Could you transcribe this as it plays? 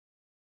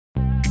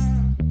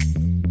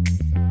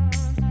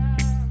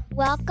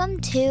Welcome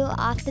to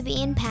Off the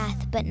Beaten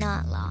Path But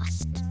Not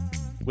Lost.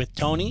 With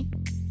Tony,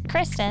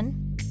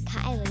 Kristen,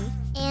 Kylie,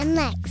 and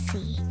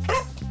Lexi.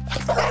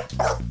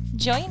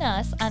 join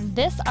us on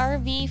this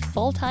RV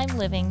full-time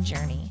living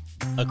journey.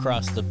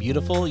 across the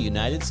beautiful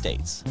United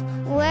States.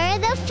 We're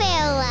the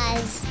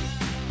Fairlas.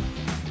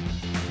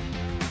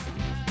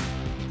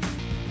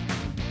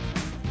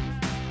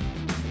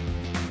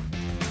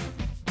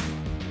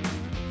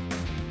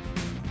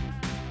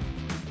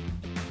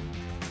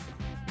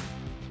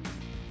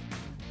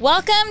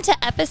 Welcome to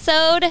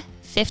episode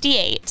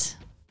 58.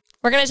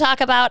 We're going to talk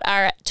about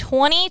our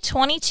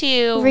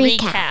 2022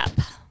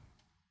 recap.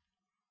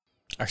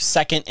 Our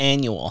second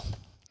annual.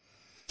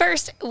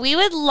 First, we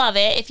would love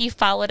it if you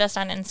followed us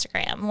on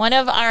Instagram. One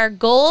of our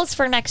goals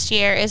for next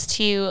year is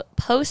to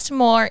post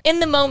more in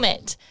the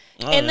moment.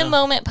 The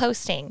moment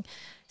posting.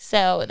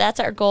 So that's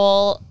our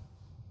goal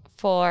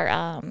for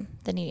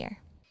the new year.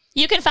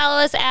 You can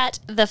follow us at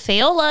The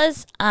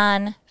Fayolas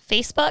on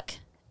Facebook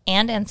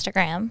and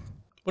Instagram.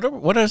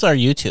 What is our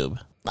YouTube?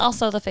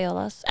 Also The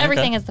Fayolas.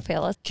 Everything is The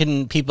Fayolas.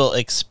 Can people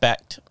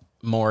expect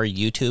more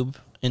YouTube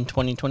in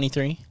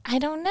 2023? I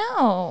don't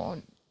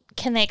know.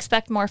 Can they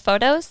expect more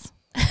photos?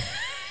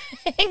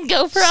 And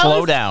GoPros?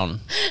 Slow down.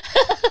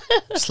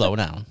 Slow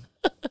down.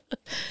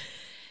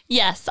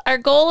 Yes, our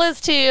goal is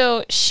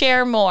to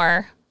share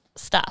more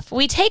stuff.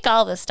 We take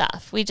all the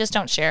stuff. We just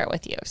don't share it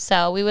with you.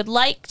 So we would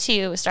like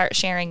to start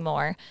sharing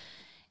more.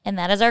 And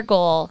that is our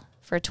goal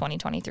for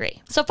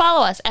 2023. So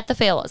follow us at The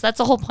Fayolas. That's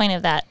the whole point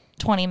of that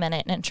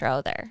 20-minute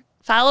intro there.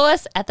 Follow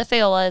us at The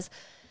Fayolas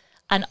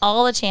on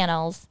all the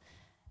channels,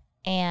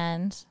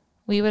 and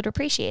we would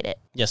appreciate it.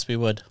 Yes, we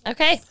would.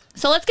 Okay,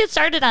 so let's get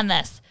started on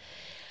this.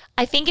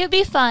 I think it would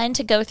be fun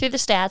to go through the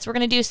stats. We're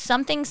going to do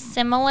something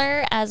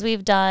similar as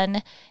we've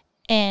done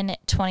in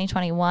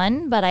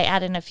 2021, but I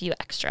added a few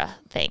extra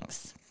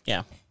things.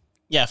 Yeah.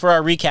 Yeah, for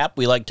our recap,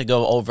 we like to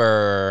go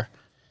over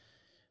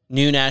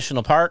new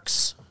national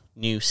parks,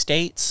 new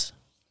states,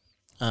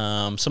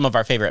 some of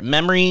our favorite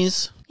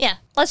memories. Yeah,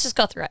 let's just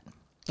go through it.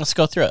 Let's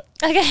go through it.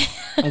 Okay.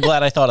 I'm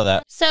glad I thought of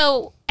that.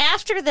 So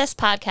after this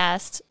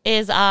podcast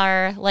is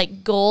our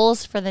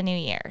goals for the new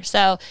year.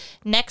 So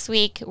next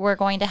week we're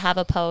going to have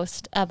a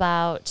post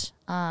about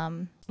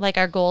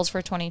our goals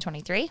for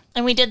 2023.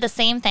 And we did the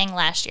same thing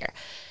last year.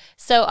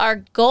 So our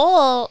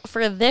goal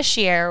for this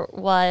year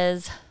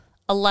was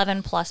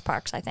 11 plus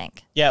parks, I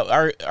think. Yeah,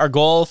 our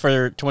goal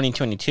for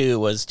 2022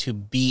 was to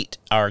beat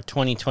our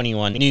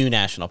 2021 new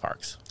national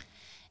parks.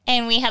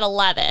 And we had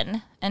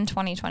 11 in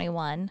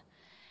 2021.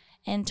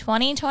 In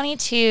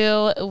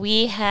 2022,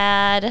 we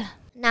had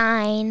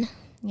 9.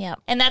 Yeah.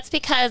 And that's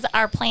because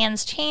our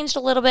plans changed a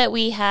little bit.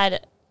 We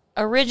had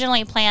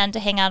originally planned to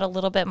hang out a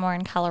little bit more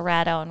in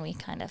Colorado, and we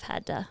kind of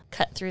had to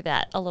cut through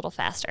that a little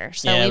faster.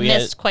 So Yeah, we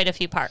missed quite a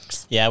few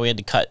parks. Yeah, we had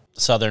to cut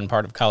southern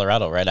part of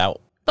Colorado right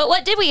out. But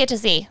what did we get to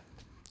see?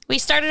 We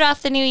started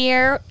off the new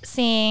year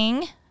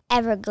seeing...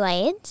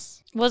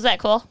 Everglades. Was that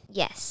cool?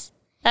 Yes.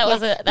 That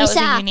was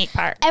a unique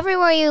part.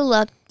 Everywhere you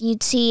looked,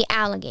 you'd see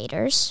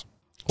alligators.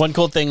 One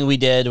cool thing we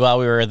did while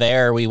we were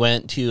there, we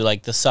went to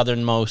the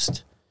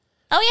southernmost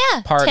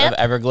part of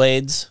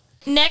Everglades.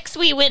 Next,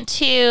 we went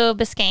to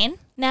Biscayne.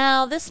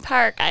 Now, this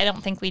park, I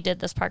don't think we did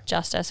this park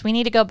justice. We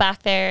need to go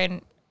back there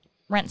and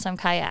rent some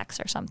kayaks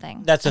or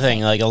something. That's the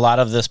thing. A lot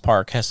of this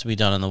park has to be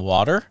done in the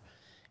water.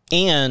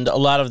 And a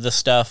lot of the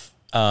stuff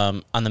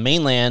on the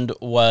mainland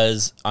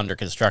was under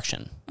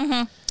construction.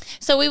 Mm-hmm.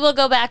 So we will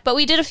go back, but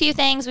we did a few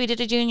things. We did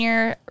a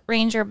junior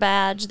ranger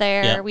badge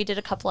there. Yep. We did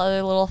a couple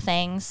other little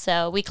things,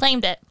 so we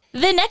claimed it.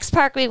 The next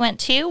park we went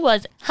to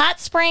was Hot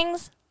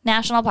Springs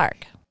National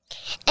Park.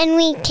 And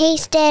we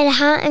tasted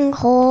hot and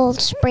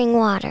cold spring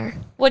water.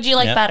 What'd you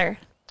like better?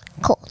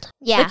 Cold.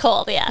 Yeah. The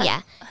cold, yeah.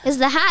 Yeah. Because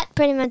the hot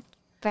pretty much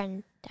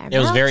burned our It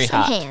was very mouths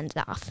and hot. hands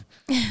off.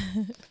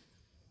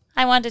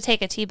 I wanted to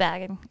take a tea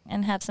bag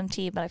and have some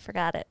tea, but I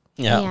forgot it.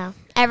 Yeah.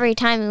 Every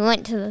time we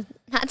went to the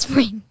hot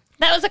spring.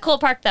 That was a cool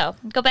park, though.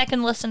 Go back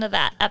and listen to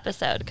that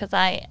episode, because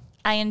I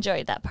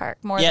enjoyed that park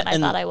more than I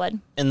thought I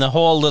would. And the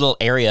whole little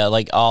area,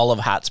 all of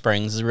Hot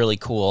Springs, is really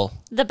cool.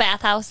 The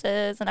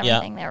bathhouses and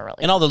everything, they were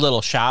really And all the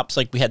little shops,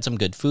 we had some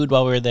good food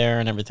while we were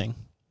there and everything.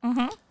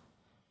 Mm-hmm.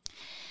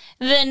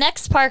 The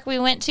next park we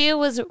went to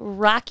was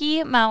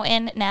Rocky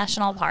Mountain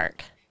National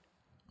Park.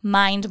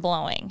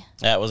 Mind-blowing.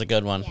 That was a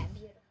good one. Yeah.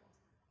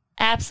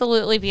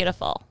 Absolutely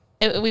beautiful.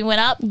 We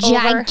went up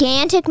over...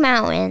 Gigantic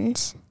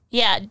mountains.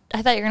 Yeah,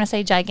 I thought you were going to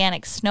say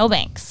gigantic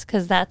snowbanks,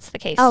 because that's the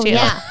case, Oh, too.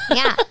 yeah.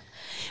 Yeah.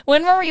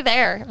 When were we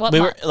there? What We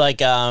month?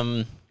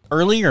 were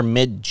early or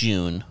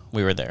mid-June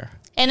we were there.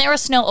 And there was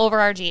snow over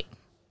our Jeep.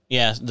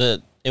 Yeah,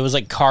 it was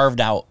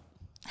carved out.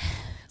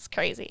 It's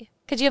crazy.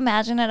 Could you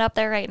imagine it up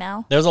there right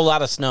now? There was a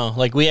lot of snow.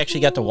 We actually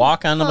got to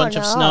walk on a bunch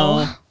of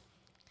snow.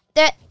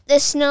 The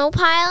snow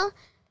pile,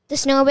 the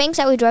snowbanks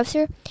that we drove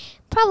through,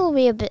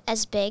 probably a bit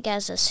as big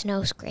as a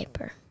snow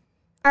scraper.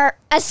 Or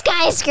a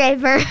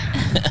skyscraper.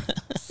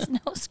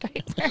 Snow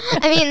scraper.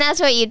 I mean,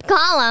 that's what you'd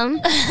call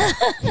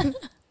them.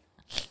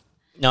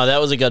 No, that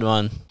was a good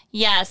one.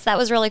 Yes, that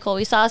was really cool.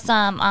 We saw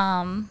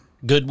some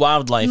Good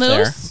wildlife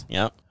Moose.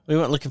 there. Yep. We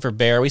went looking for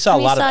bear. We saw a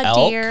We lot saw of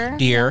elk, deer.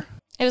 deer.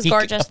 It was Pika-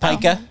 gorgeous, A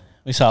pika. though.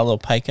 We saw a little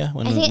pika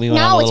when I think, we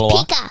went on no, a it's little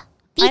walk. Pika.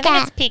 I think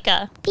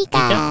Pika. it's Pika.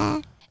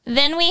 Pika.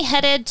 Then we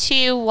headed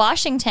to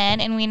Washington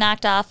and we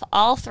knocked off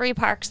all 3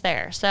 parks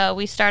there. So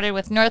we started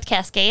with North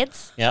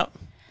Cascades, Yep.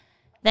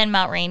 then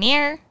Mount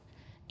Rainier,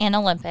 and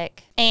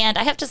Olympic. And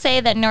I have to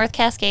say that North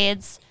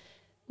Cascades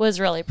was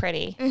really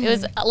pretty. It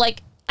was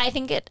like I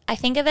think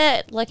of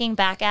it looking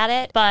back at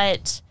it,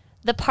 but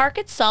the park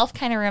itself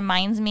kind of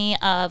reminds me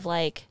of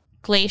like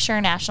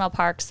Glacier National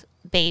Park's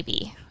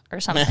baby or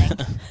something.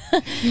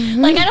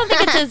 Like I don't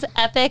think it's as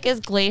epic as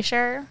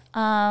Glacier,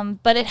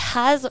 but it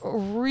has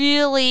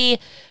really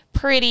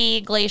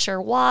pretty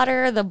glacier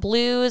water, the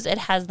blues, it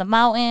has the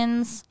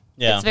mountains.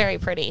 Yeah. It's very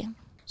pretty.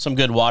 Some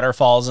good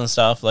waterfalls and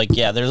stuff. Like,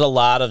 yeah, there's a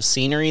lot of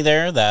scenery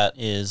there that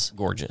is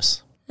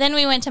gorgeous. Then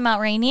we went to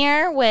Mount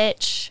Rainier,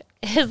 which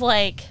is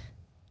like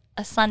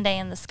a Sunday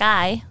in the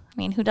sky. I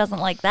mean, who doesn't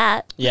like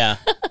that? Yeah.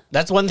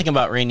 That's one thing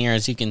about Rainier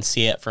is you can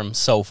see it from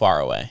so far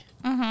away.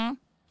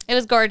 It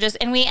was gorgeous.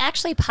 And we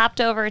actually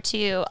popped over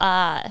to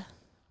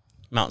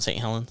Mount St.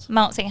 Helens.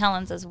 Mount St.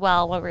 Helens as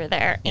well while we were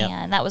there. Yep.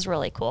 And that was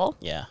really cool.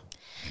 Yeah.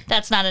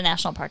 That's not a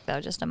national park,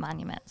 though, just a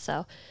monument.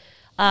 So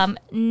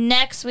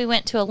next we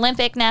went to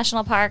Olympic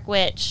National Park,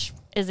 which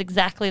is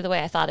exactly the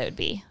way I thought it would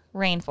be.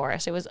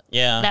 Rainforest. It was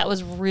Yeah. That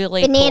was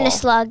really Banana cool.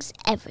 slugs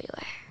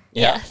everywhere.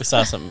 Yeah. Yes. We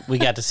saw some. We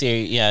got to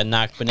see,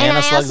 knock And banana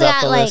I slugs also off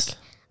got the like list.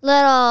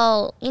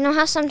 little, you know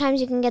how sometimes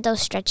you can get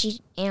those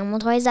stretchy animal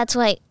toys? That's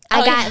like,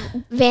 I Oh,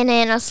 got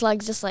banana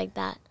slugs just like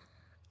that.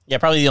 Yeah,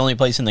 probably the only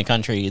place in the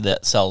country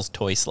that sells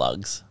toy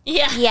slugs.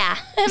 Yeah. Yeah.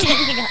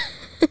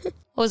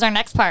 What was our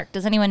next park?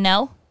 Does anyone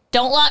know?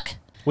 Don't look.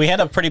 We had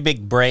a pretty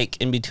big break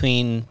in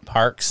between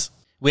parks.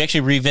 We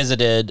actually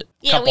revisited a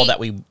Yeah, couple we- that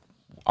we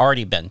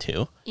already been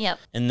to. Yep.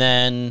 And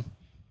then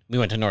we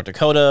went to North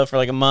Dakota for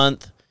like a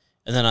month.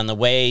 And then on the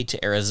way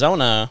to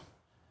Arizona,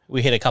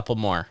 we hit a couple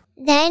more.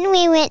 Then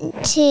we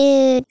went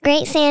to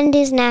Great Sand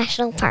Dunes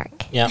National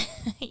Park. Yeah.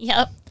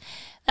 Yep.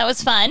 That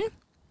was fun.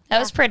 That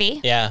was pretty.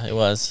 Yeah, it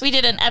was. We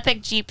did an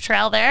epic Jeep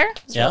trail there.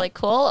 It was Yeah. really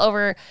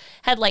cool.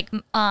 Had like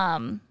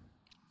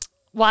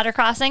water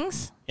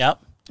crossings. Yep.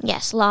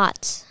 Yes,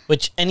 lots.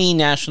 Which any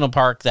national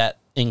park that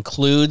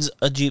includes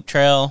a Jeep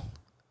trail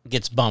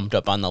gets bumped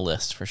up on the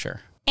list for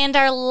sure. And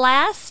our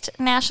last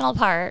national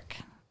park,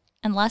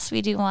 unless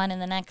we do one in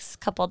the next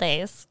couple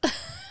days,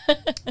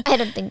 I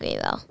don't think we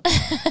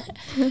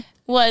will.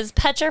 was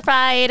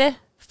Petrified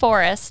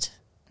Forest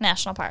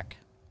National Park.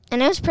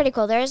 And it was pretty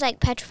cool. There was like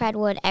petrified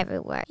wood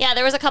everywhere. Yeah,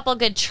 there was a couple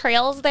good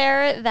trails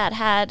there that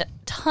had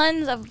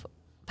tons of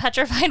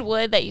petrified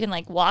wood that you can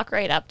like walk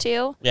right up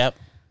to, Yep.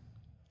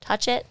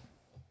 touch it.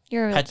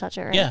 You're able to touch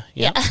it, right?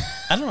 Yeah.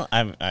 I don't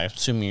know. I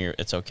assume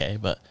it's okay,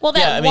 but Well, that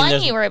yeah, I mean, one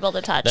there's you were able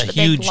to touch. the The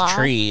huge big log.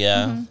 tree.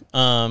 Yeah.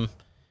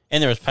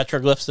 And there was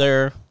petroglyphs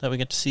there that we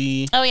get to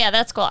see. Oh yeah,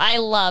 that's cool. I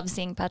love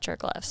seeing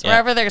petroglyphs. Yeah.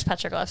 Wherever there's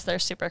petroglyphs, they're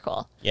super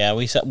cool. Yeah,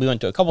 we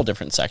went to a couple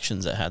different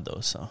sections that had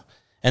those,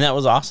 and that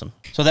was awesome.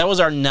 So that was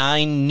our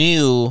 9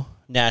 new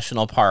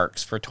national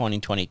parks for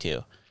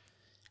 2022.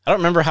 I don't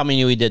remember how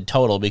many we did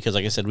total because,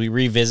 like I said, we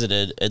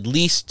revisited at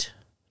least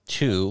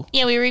 2.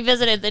 Yeah, we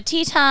revisited the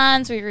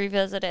Tetons. We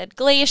revisited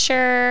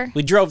Glacier.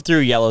 We drove through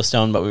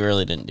Yellowstone, but we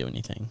really didn't do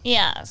anything.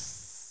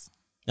 Yes.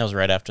 That was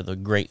right after the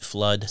Great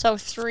Flood, So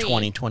 3.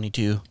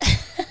 2022.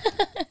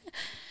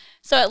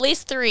 So at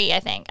least 3, I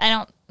think. I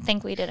don't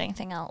think we did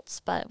anything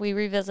else, but we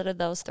revisited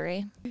those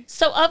 3.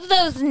 So of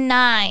those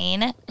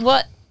 9,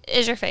 what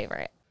is your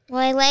favorite?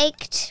 Well, I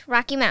liked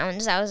Rocky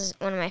Mountains. That was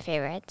one of my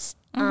favorites.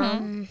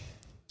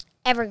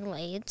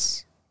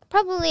 Everglades.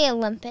 Probably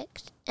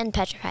Olympic and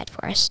Petrified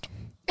Forest.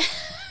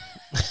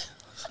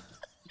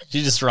 Did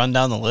you just run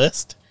down the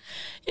list?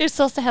 You're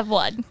supposed to have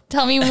one.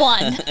 Tell me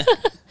one.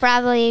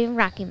 Probably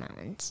Rocky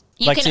Mountains.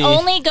 You can Lexi-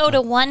 only go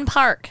to one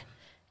park.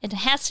 It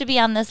has to be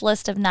on this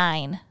list of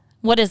 9.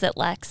 What is it,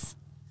 Lex?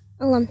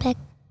 Olympic.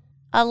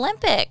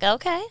 Olympic,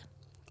 okay.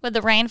 With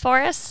the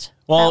rainforest? That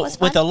Well, was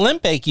with fun.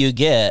 Olympic, you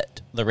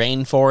get the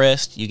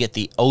rainforest, you get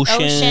the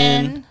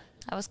ocean,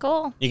 That was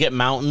cool. you get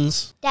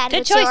mountains. Dad, Good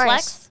what's choice, yours?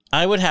 Lex.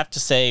 I would have to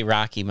say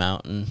Rocky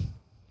Mountain.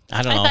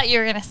 I don't I know. thought you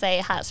were going to say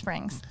Hot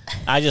Springs.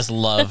 I just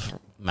love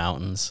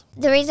mountains.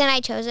 The reason I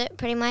chose it,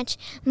 pretty much,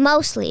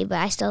 mostly, but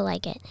I still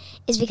like it,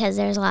 is because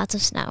there's lots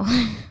of snow.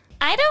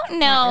 I don't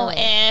know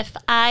really. if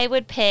I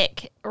would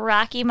pick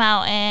Rocky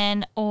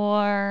Mountain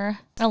or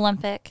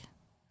Olympic.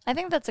 I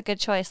think that's a good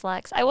choice,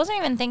 Lex. I wasn't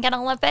even thinking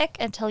Olympic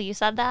until you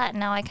said that, and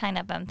now I kind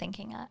of am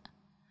thinking it.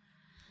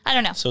 I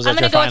don't know. So is I'm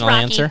that gonna your go final with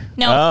Rocky. answer?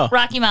 No, Oh.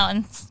 Rocky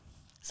Mountains.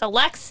 So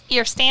Lex,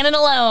 you're standing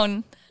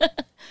alone.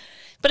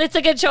 But it's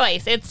a good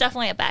choice. It's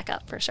definitely a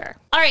backup for sure.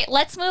 All right,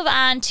 let's move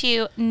on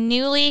to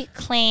newly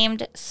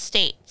claimed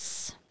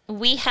states.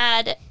 We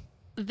had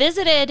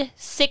visited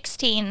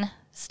 16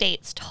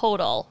 states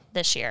total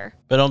this year,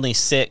 But only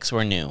 6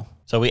 were new.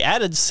 So we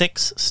added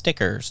 6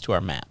 stickers to our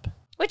map.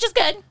 which is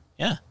good.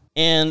 Yeah.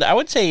 And I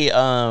would say,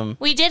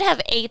 We did have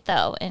 8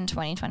 though in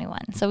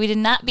 2021, so we did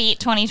not beat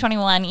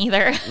 2021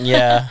 either.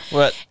 yeah,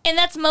 what? And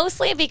that's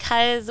mostly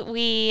because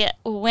we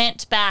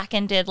went back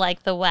and did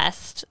like the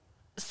West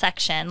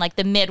section, like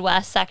the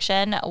Midwest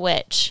section,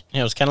 which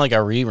It was kind of like a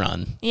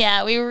rerun.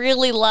 yeah, we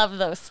really love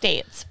those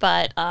states,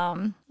 but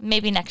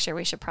maybe next year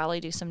we should probably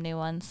do some new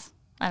ones.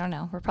 I don't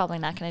know. We're probably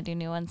not going to do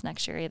new ones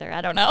next year either.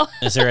 I don't know.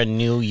 Is there a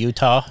new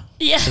Utah?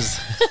 Yeah.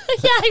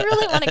 Yeah, I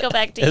really want to go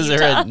back to Is Utah.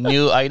 there a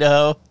new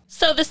Idaho?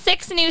 So the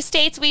 6 new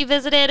states we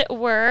visited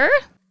were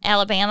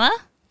Alabama,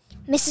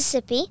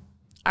 Mississippi,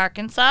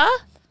 Arkansas.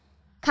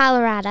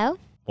 Colorado,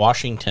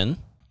 Washington.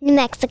 New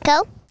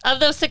Mexico.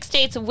 Of those 6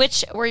 states,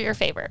 which were your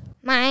favorite?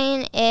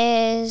 Mine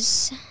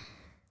is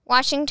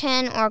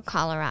Washington or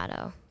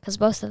Colorado, because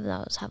both of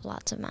those have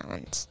lots of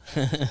mountains.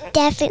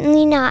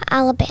 Definitely not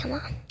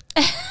Alabama.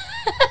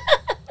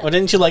 What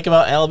didn't you like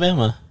about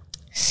Alabama?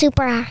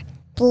 Super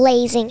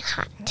blazing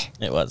hot.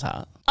 It was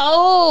hot.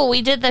 Oh,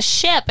 we did the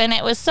ship and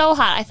it was so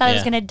hot. I thought I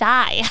was Yeah. going to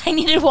die. I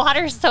needed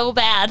water so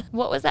bad.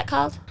 What was that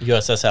called?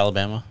 USS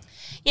Alabama.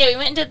 Yeah, we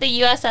went and did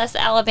the USS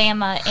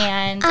Alabama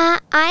and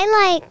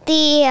I like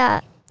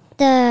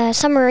the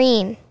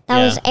submarine. That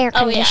Yeah. was air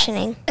Oh, yes.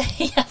 conditioning.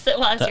 yes, it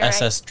was. The You're right.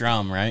 SS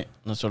Drum, right?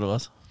 That's what it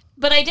was.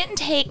 But I didn't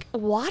take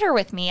water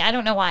with me. I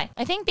don't know why.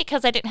 I think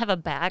because I didn't have a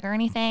bag or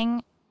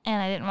anything and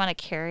I didn't want to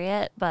carry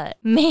it. But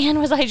man,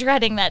 was I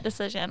dreading that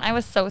decision. I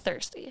was so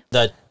thirsty.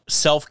 The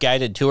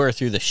self-guided tour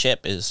through the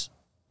ship it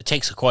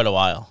takes quite a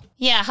while.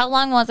 Yeah, how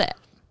long was it?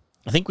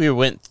 I think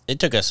it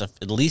took us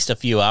at least a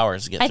few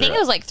hours to get I through think it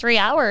was like 3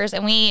 hours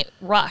and we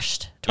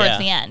rushed towards Yeah.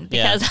 the end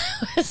Yeah. because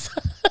I was.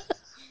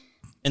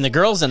 And the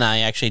girls and I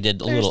actually did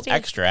a little Thirsty.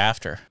 extra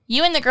after.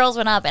 You and the girls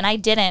went up and I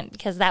didn't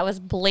because that was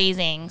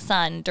blazing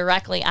sun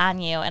directly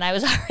on you and I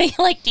was already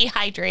like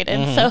dehydrated.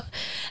 Mm-hmm. So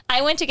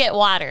I went to get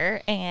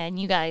water and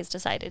you guys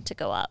decided to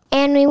go up.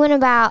 And we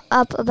went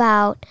up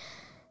about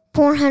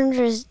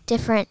 400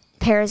 different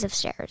pairs of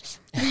stairs.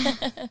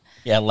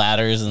 Yeah,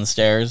 ladders and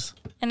stairs.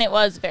 And it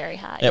was very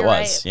hot. It You're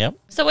was, right. yep.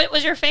 So what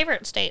was your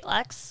favorite state,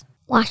 Lex?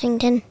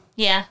 Washington.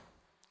 Yeah.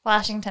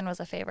 Washington was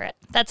a favorite.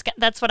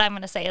 That's what I'm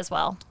going to say as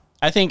well.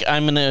 I think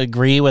I'm going to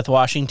agree with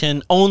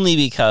Washington only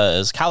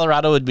because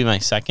Colorado would be my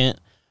second,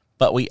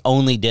 but we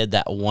only did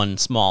that one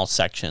small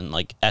section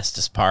like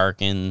Estes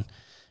Park and,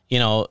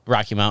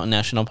 Rocky Mountain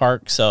National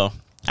Park. So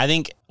I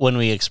think when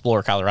we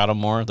explore Colorado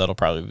more, that'll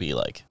probably be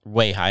like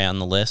way high on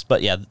the list.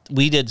 But yeah,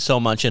 we did so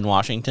much in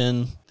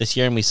Washington this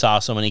year and we saw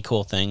so many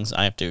cool things.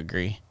 I have to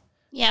agree.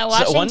 Yeah,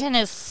 So Washington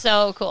is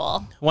so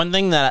cool. One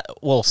thing that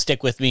will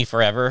stick with me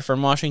forever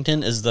from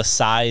Washington is the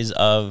size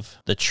of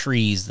the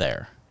trees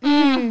there.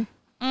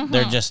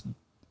 They're just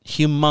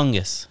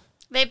humongous.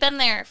 They've been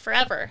there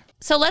forever.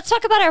 So let's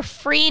talk about our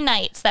free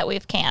nights that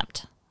we've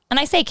camped. And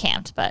I say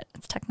camped, but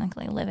it's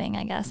technically living,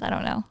 I guess. I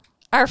don't know.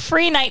 Our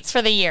free nights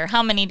for the year.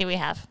 How many do we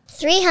have?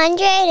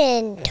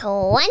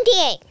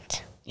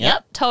 328.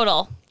 Yep,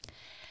 total.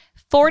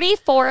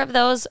 44 of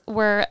those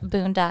were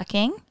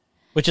boondocking.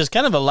 Which is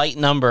kind of a light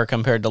number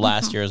compared to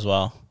last year as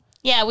well.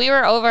 Yeah, we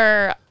were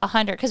over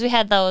 100 because we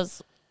had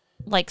those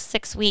like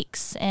 6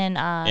 weeks in.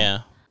 Yeah.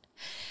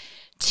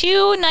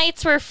 2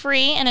 nights were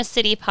free in a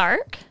city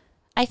park.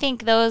 I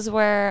think those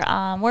were,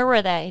 where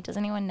were they? Does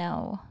anyone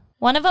know?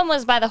 One of them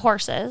was by the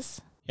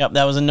horses. Yep,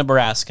 that was in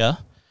Nebraska.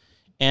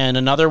 And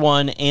another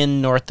one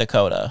in North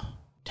Dakota.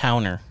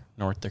 Towner,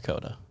 North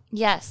Dakota.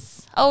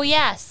 Yes. Oh,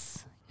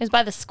 yes. It was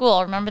by the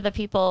school. Remember the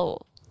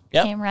people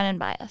Yep. came running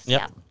by us?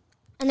 Yep. Yeah.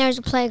 And there's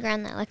a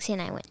playground that Lexi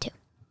and I went to.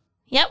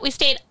 Yep, we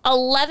stayed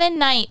 11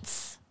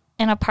 nights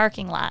in a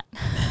parking lot.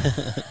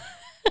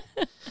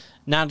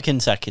 Not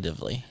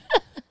consecutively.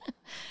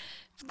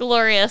 It's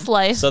glorious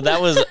life. So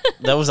that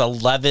was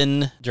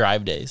 11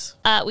 drive days.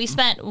 We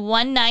spent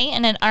 1 night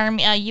in an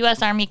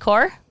U.S. Army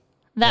Corps.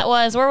 That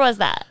was, where was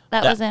that?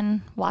 That was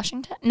in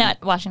Washington?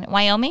 Not Washington,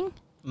 Wyoming?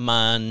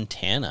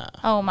 Montana.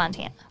 Oh,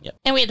 Montana. Yep.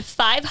 And we had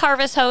 5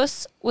 harvest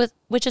hosts,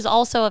 which is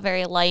also a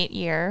very light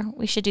year.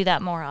 We should do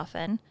that more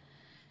often.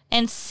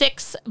 And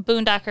 6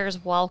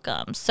 boondockers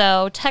welcome.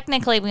 So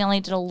technically, we only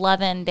did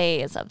 11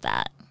 days of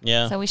that.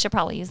 Yeah. So we should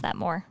probably use that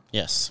more.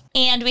 Yes.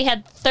 And we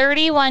had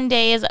 31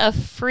 days of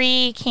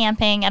free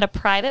camping at a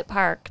private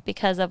park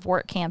because of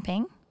work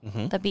camping,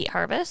 the Beet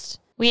Harvest.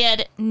 We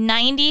had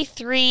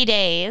 93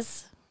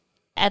 days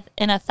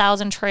in a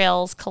 1,000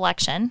 Trails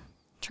collection.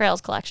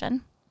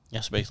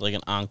 Yes, basically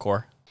like an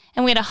encore.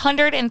 And we had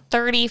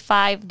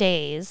 135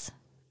 days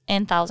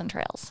in 1,000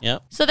 Trails.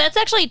 Yep. So that's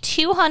actually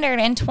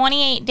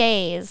 228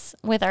 days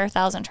with our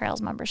 1,000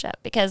 Trails membership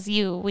because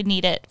you would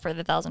need it for the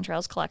 1,000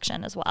 Trails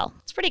collection as well.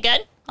 It's pretty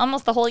good.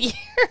 Almost the whole year.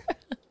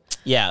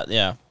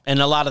 Yeah. And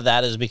a lot of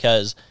that is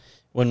because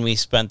when we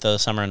spent the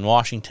summer in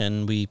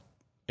Washington, we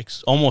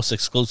almost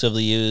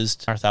exclusively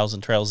used our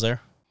 1,000 Trails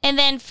there. And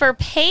then for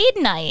paid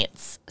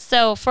nights,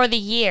 so for the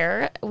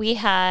year, we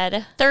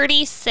had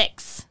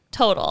 36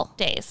 total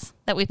days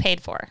that we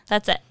paid for.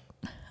 That's it.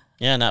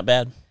 Yeah, not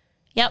bad.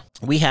 Yep.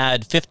 We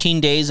had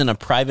 15 days in a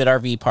private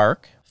RV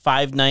park,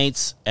 5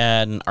 nights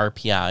at an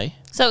RPI.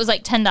 So it was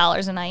like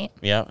 $10 a night.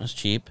 Yeah, it was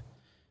cheap.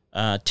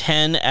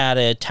 10 at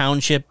a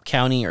township,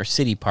 county, or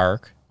city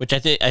park, which I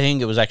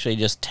think it was actually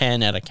just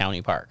 10 at a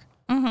county park,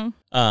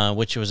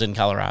 which was in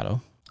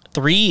Colorado.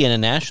 3 in a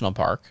national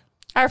park.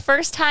 Our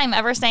first time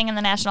ever staying in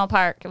the national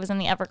park. It was in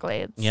the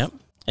Everglades. Yep.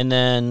 And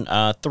then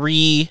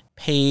 3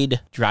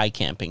 paid dry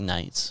camping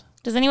nights.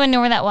 Does anyone know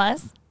where that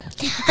was?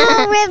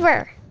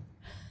 River.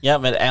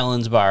 Yep, at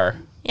Allen's Bar.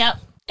 Yep.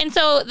 And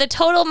so the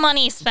total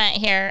money spent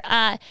here,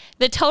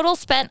 the total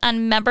spent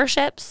on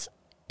memberships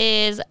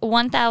is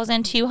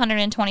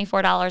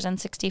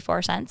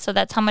 $1,224.64. So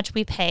that's how much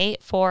we pay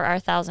for our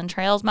Thousand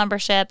Trails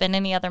membership and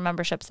any other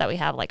memberships that we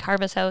have, like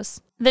Harvest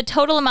Host. The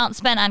total amount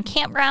spent on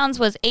campgrounds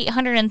was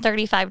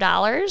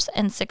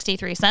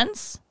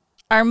 $835.63.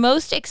 Our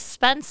most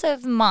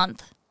expensive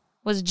month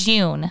was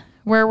June.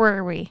 Where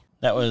were we?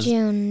 That was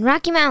June.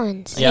 Rocky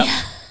Mountains. Yep.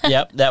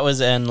 Yep. That was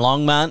in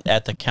Longmont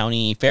at the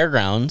county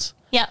fairgrounds.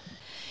 Yep.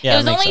 Yeah, it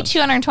was that makes only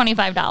sense.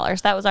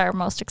 $225. That was our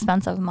most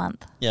expensive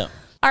month. Yep.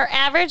 Our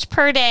average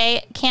per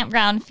day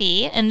campground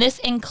fee, and this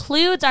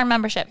includes our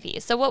membership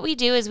fees. So what we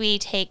do is we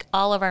take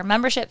all of our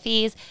membership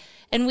fees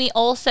and we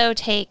also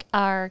take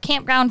our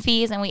campground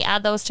fees and we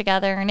add those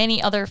together and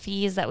any other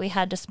fees that we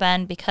had to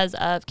spend because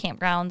of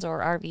campgrounds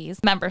or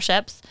RVs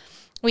memberships.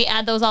 We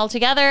add those all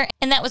together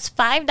and that was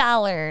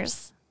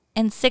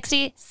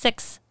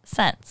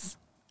 $5.66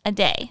 a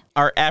day.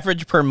 Our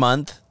average per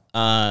month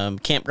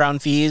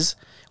campground fees,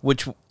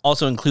 which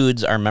also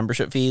includes our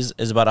membership fees,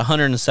 is about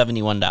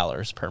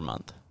 $171 per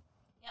month.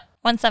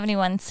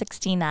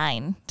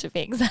 $171.69 to be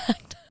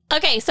exact.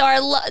 Okay, so our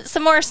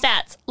some more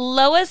stats.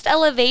 Lowest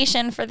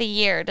elevation for the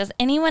year. Does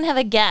anyone have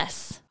a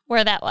guess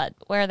where that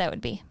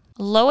would be?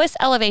 Lowest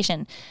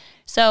elevation.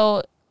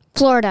 So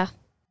Florida.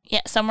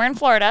 yeah, somewhere in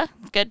Florida.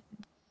 Good.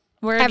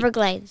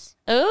 Everglades.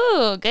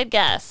 Ooh, good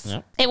guess.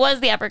 Yep. It was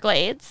the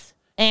Everglades.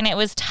 And it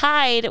was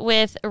tied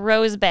with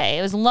Rose Bay.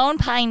 It was Lone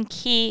Pine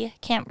Key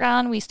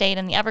Campground. We stayed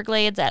in the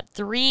Everglades at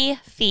 3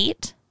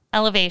 feet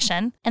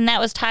elevation. And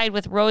that was tied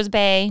with Rose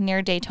Bay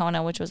near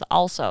Daytona, which was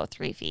also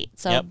 3 feet.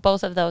 So Yep.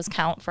 both of those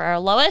count for our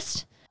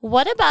lowest.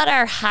 What about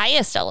our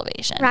highest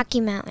elevation?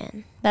 Rocky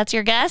Mountain. That's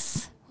your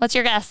guess? What's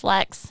your guess,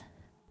 Lex?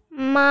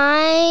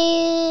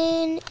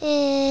 Mine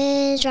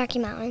is Rocky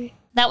Mountain.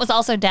 That was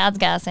also Dad's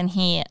guess, and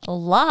he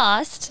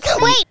lost.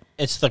 Wait.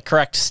 It's the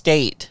correct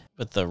state,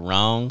 but the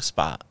wrong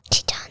spot.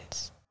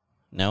 Tetons.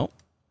 Nope.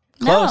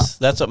 No. Close.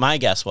 That's what my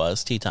guess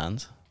was.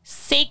 Tetons.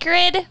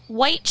 Sacred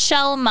White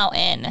Shell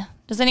Mountain.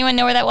 Does anyone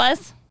know where that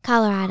was?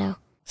 Colorado.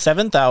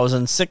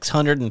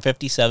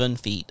 7,657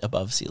 feet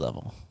above sea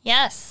level.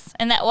 Yes,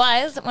 and that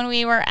was when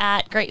we were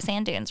at Great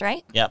Sand Dunes,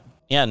 right? Yep.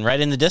 Yeah, and right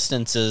in the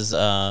distance is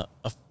a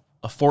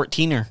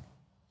 14er.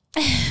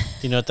 Do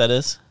you know what that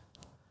is?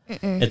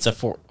 It's a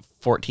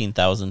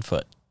 14,000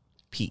 foot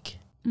peak.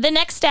 The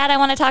next stat I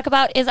want to talk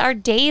about is our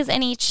days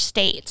in each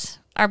state.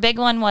 Our big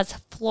one was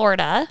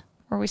Florida,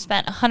 where we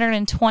spent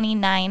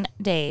 129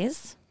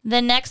 days.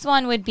 The next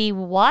one would be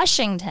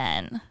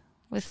Washington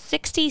with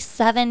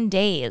 67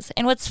 days.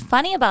 And what's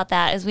funny about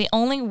that is we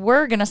only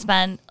were going to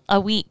spend a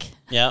week.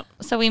 Yep.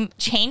 So we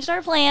changed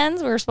our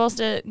plans. We were supposed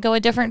to go a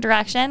different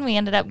direction. We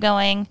ended up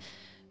going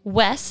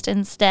west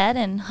instead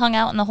and hung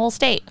out in the whole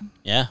state.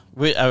 Yeah.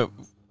 I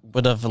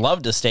would have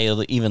loved to stay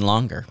even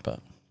longer, but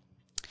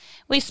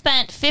We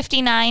spent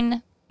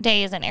 59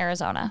 days in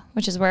Arizona,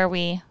 which is where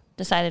we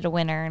decided to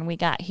winter, and we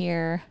got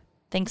here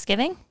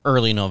Thanksgiving.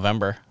 early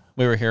November.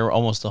 We were here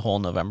almost the whole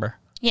November.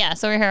 Yeah,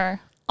 so we're here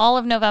all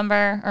of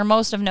November, or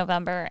most of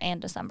November and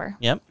December.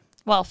 Yep.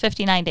 Well,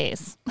 59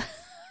 days.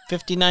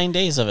 59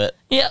 days of it.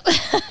 Yep.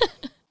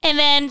 And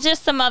then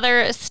just some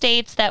other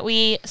states that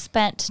we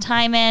spent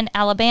time in.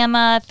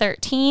 Alabama,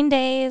 13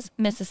 days.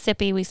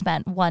 Mississippi, we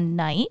spent 1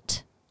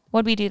 night.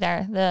 What did we do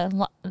there?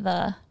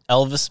 The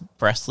Elvis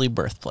Presley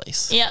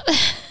birthplace. Yep.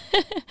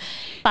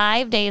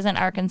 5 days in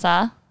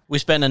Arkansas. We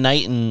spent a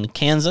night in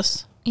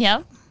Kansas.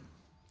 Yep.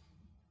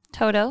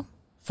 Toto.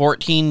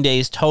 14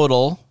 days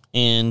total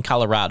in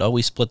Colorado.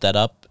 We split that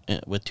up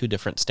with 2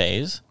 different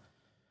stays.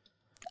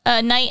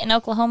 A night in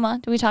Oklahoma.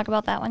 Did we talk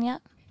about that one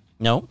yet?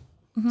 No.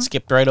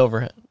 Skipped right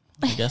over it,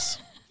 I guess.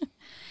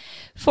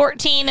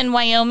 14 in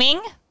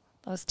Wyoming.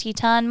 Those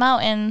Teton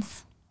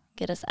Mountains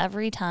get us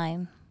every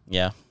time.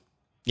 Yeah.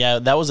 Yeah,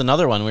 that was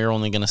another one. We were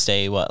only going to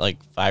stay,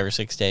 like 5 or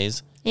 6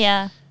 days?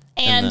 Yeah.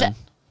 And And then-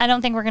 I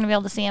don't think we're going to be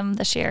able to see them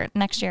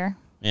next year.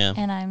 Yeah.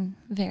 And I'm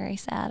very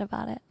sad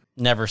about it.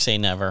 Never say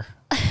never.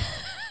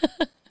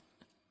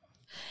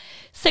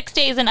 6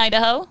 days in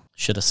Idaho.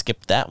 Should have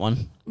skipped that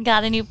one.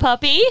 Got a new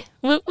puppy.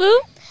 Whoop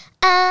whoop.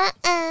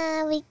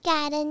 We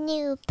got a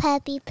new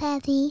puppy.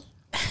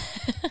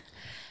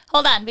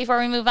 Hold on. Before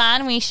we move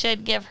on, we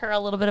should give her a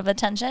little bit of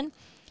attention.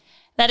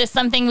 That is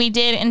something we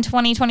did in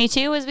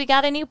 2022 is we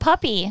got a new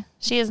puppy.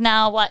 She is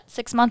now,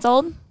 6 months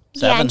old?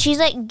 Yeah, 7. and she's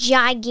like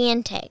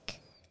gigantic.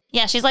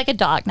 Yeah, she's like a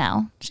dog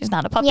now. She's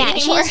not a puppy Yeah,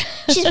 anymore.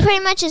 she's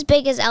pretty much as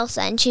big as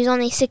Elsa, and she's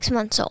only 6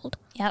 months old.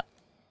 Yep.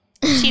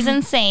 She's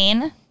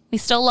insane. We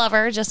still love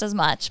her just as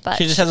much, but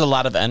She just has a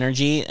lot of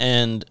energy,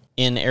 and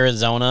in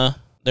Arizona,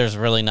 there's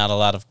really not a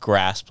lot of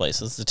grass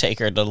places to take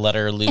her to let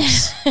her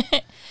loose.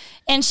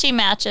 And she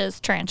matches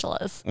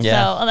tarantulas.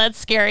 Yeah. So that's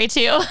scary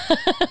too.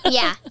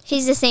 Yeah,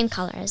 she's the same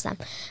color as them.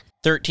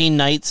 13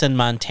 nights in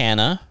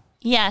Montana.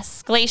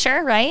 Yes.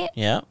 Glacier, right?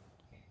 Yeah.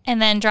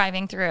 And then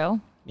driving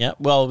through. Yeah.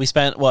 Well, we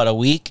spent, a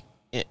week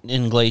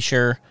in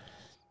Glacier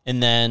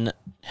and then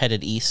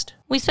headed east.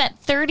 We spent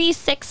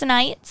 36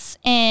 nights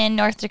in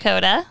North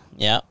Dakota.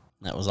 Yeah.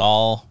 That was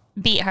all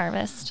Beet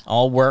harvest.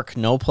 work,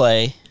 no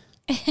play.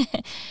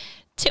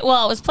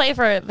 Well, it was play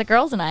for the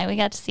girls and I. We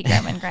got to see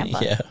Grandma and Grandpa.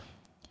 Yeah.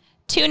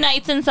 2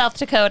 nights in South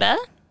Dakota.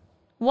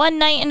 1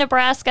 night in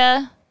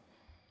Nebraska.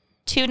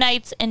 2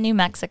 nights in New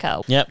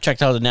Mexico. Yep.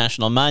 Checked out the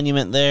National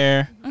Monument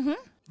there.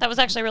 That was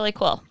actually really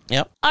cool.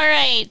 Yep. All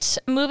right,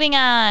 moving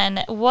on.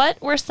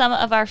 What were some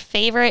of our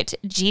favorite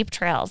Jeep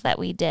trails that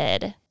we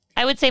did?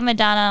 I would say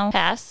Medano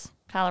Pass,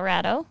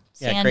 Colorado.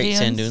 Yeah, great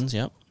sand dunes.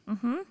 Yep.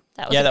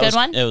 That was a good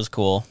one. It was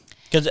cool.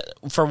 Because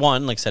for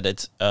one, like I said,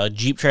 it's a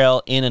Jeep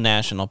trail in a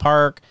national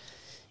park,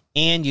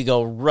 and you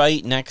go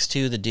right next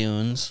to the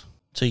dunes,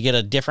 so you get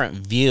a different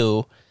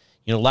view.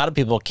 You know, a lot of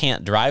people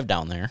can't drive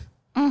down there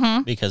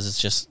because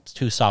it's just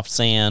too soft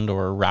sand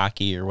or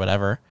rocky or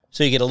whatever.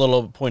 So you get a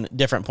little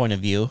different point of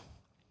view.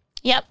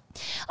 Yep.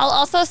 I'll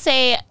also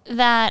say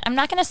that I'm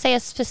not going to say a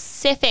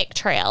specific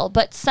trail,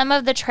 but some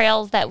of the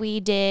trails that we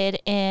did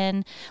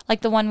in, like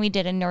the one we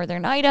did in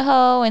northern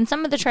Idaho, and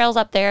some of the trails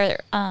up there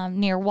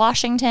near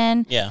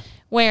Washington, Yeah.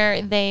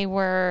 where they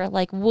were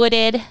like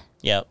wooded,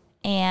 Yep.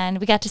 and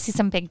we got to see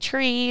some big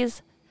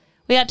trees.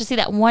 We got to see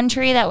that one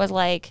tree that was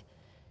like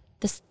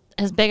this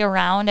as big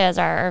around as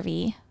our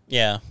RV.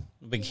 Yeah.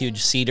 Big,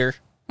 huge cedar.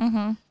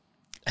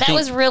 That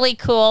was really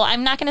cool.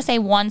 I'm not going to say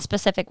one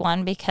specific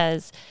one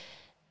because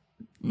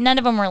none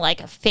of them were like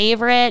a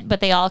favorite,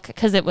 but they all,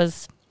 because it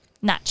was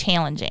not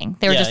challenging.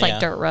 They were just like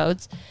dirt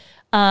roads.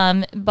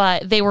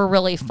 But they were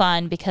really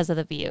fun because of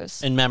the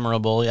views. And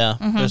memorable, yeah.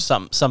 There's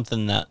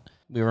something that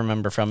we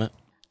remember from it.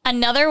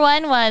 Another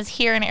one was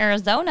here in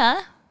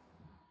Arizona.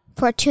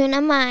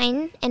 Fortuna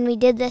Mine, and we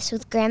did this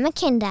with Grandma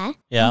Kinda.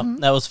 Yeah,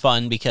 that was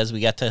fun because we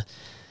got to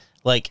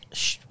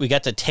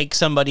take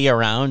somebody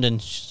around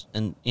and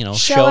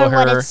show her her.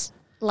 what it's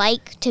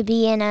like to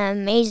be in an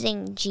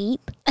amazing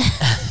Jeep.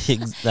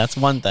 That's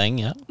one thing,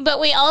 yeah. But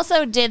we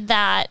also did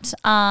that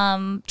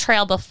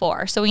trail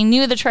before. So we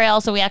knew the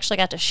trail, so we actually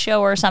got to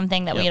show her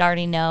something that we had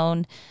already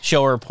known.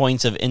 Show her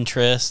points of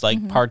interest,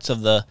 like parts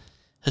of the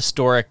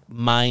historic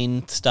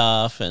mine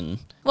stuff. And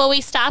Well,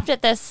 we stopped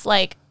at this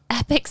like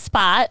epic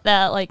spot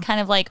that like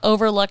kind of like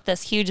overlooked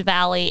this huge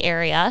valley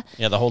area.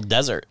 yeah, the whole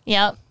desert.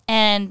 Yep.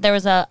 And there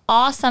was a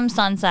awesome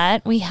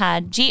sunset. We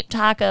had Jeep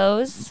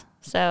tacos.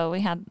 So we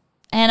had,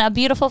 and a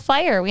beautiful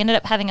fire. We ended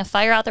up having a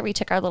fire out there. We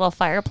took our little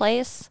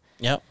fireplace.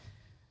 Yep.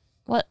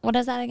 What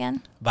is that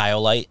again?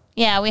 BioLite.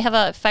 Yeah, we have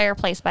a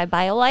fireplace by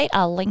BioLite.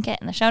 I'll link it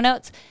in the show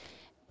notes.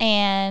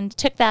 And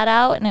took that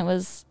out, and it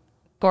was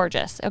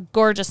gorgeous. A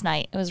gorgeous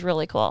night. It was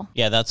really cool.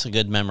 Yeah, that's a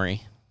good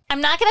memory. I'm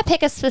not going to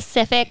pick a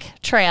specific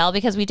trail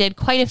because we did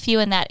quite a few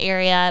in that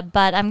area,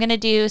 but I'm going to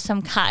do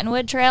some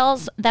Cottonwood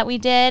trails that we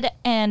did.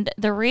 And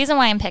the reason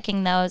why I'm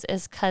picking those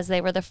is because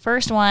they were the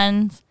first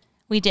ones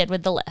we did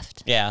with the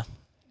lift. Yeah.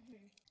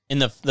 In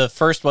the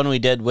first one we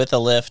did with a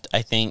lift,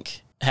 I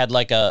think, had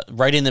like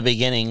right in the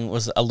beginning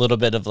was a little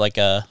bit of like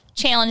a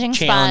Challenging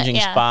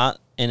spot,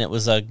 and it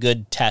was a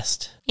good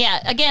test.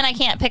 Yeah, again, I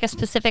can't pick a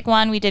specific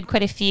one. We did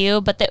quite a few,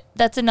 but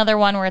that's another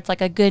one where it's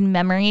like a good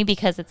memory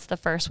because it's the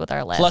first with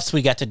our lift. Plus,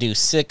 we got to do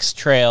 6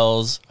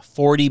 trails,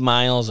 40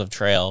 miles of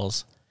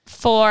trails.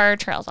 4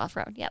 trails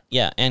off-road, yep.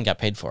 Yeah, and got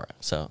paid for it,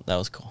 so that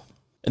was cool.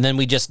 And then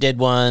we just did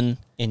one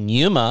in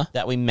Yuma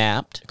that we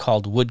mapped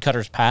called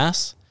Woodcutter's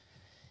Pass,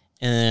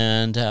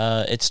 and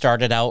it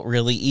started out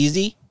really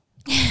easy.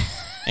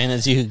 And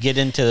as you get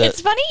into the... It's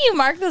funny you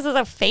marked this as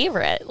a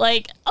favorite.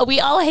 Like, we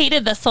all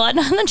hated this one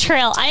on the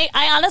trail.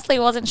 I honestly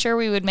wasn't sure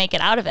we would make it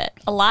out of it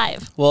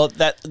alive. Well,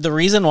 the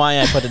reason why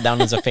I put it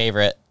down as a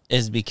favorite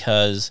is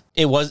because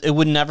it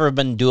would never have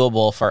been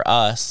doable for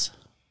us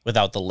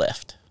without the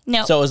lift.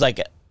 No. So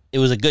it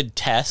was a good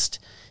test,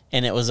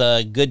 and it was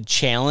a good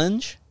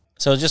challenge.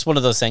 So it's just one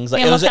of those things.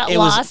 Like We almost got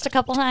lost a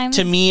couple times.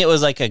 To me, it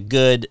was like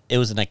it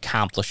was an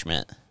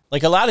accomplishment.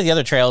 Like a lot of the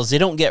other trails, they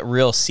don't get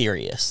real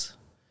serious.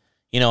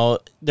 You know,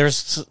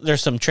 there's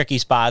some tricky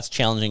spots,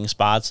 challenging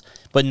spots,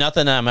 but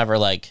nothing I'm ever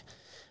like,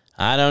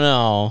 I don't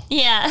know.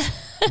 Yeah.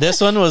 This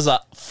one was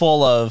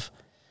full of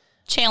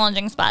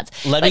Challenging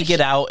spots. let me get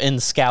out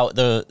and scout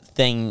the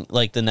thing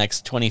like the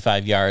next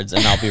 25 yards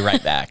and I'll be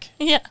right back.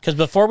 Yeah. Because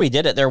before we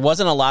did it, there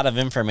wasn't a lot of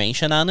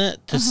information on it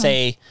to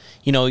say,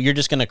 you're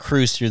just going to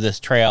cruise through this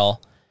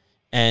trail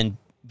and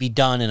be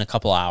done in a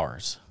couple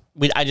hours.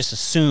 I just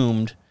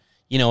assumed,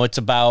 it's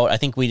about, I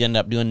think we'd end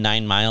up doing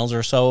 9 miles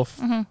or so.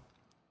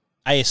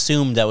 I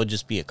assumed that would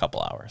just be a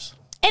couple hours.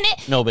 And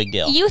No big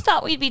deal. You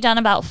thought we'd be done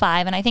about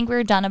 5, and I think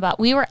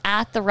we were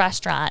at the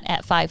restaurant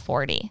at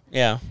 5:40.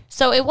 Yeah.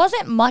 So it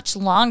wasn't much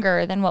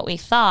longer than what we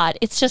thought.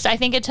 It's just I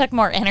think it took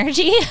more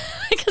energy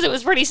because it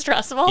was pretty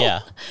stressful.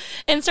 Yeah.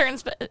 In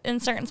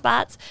certain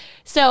spots.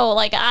 So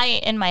like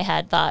I in my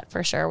head thought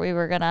for sure we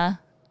were gonna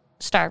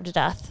starve to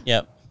death.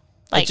 Yep.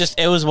 Like,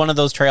 it was one of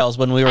those trails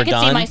when we were I could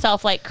done. see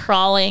myself like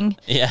crawling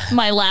Yeah.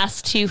 my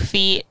last 2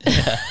 feet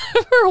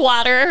for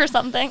water or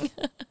something.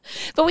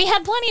 But we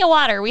had plenty of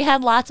water. We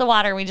had lots of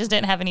water. We just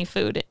didn't have any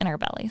food in our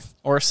bellies.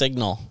 Or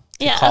signal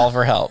to Yeah. call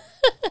for help.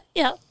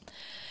 Yeah.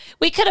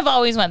 We could have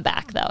always went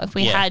back though if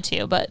we Yeah. had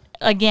to, but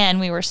again,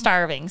 we were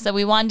starving. So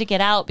we wanted to get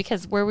out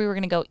because where we were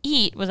going to go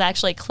eat was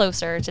actually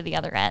closer to the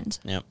other end.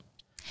 Yep.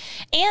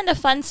 And a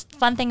fun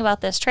thing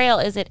about this trail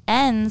is it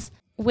ends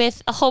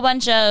with a whole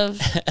bunch of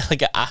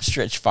Like an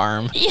ostrich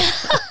farm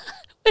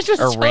which was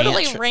or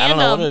totally ranch. random. I don't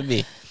know what it would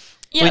be.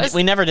 Yeah, it was,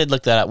 We never did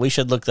look that up. We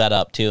should look that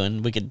up too,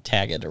 and we could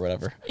tag it or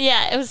whatever.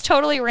 yeah, it was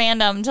totally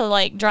random to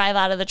like drive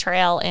out of the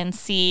trail and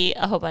see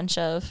a whole bunch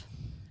of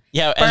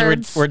Yeah,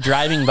 Birds. as we're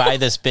driving by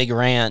this big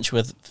ranch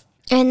with.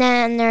 And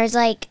then there's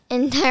like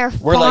entire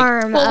We're like-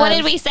 farm. Well, what of-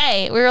 did we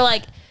say? We were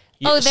like,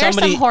 oh, there's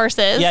somebody- some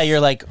horses. Yeah,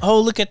 you're like, oh,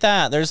 look at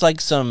that. There's like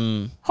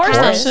some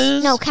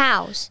Horses? No,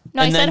 cows.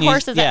 No, I and said then you-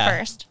 horses yeah. at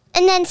first.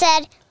 And then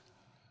said,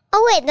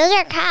 "Oh wait, those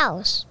are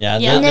cows." Yeah,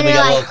 Yeah. then And we then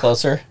got a you're little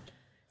closer.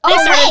 Oh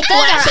started wait,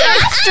 those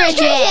are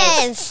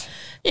ostriches.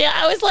 Yeah,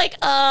 I was like,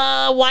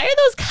 why are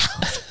those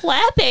cows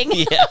flapping?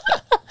 Yeah.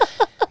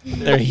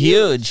 They're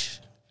huge.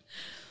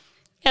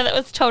 Yeah, that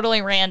was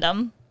totally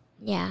random.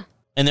 Yeah.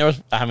 And there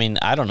was, I mean,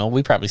 I don't know.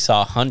 We probably saw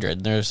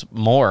 100. There's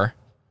more.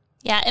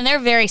 Yeah, and they're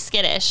very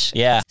skittish.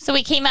 Yeah. So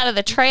we came out of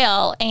the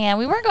trail and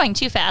we weren't going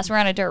too fast. We're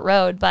on a dirt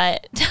road,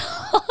 but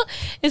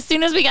as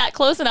soon as we got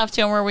close enough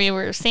to them where we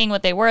were seeing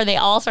what they were, they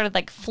all started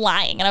like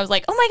flying. And I was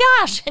like, oh my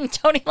gosh. And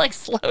Tony like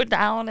slowed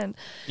down. And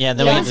Yeah,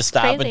 then Yeah, we had it's to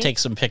stop crazy. and take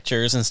some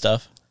pictures and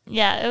stuff.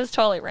 yeah, it was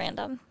totally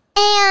random.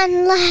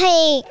 And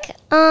like,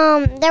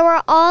 they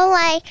were all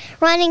like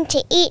running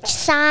to each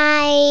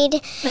side,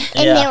 and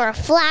Yeah. they were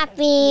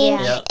flapping,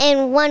 Yeah.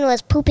 and one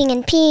was pooping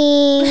and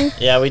peeing.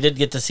 Yeah, we did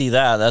get to see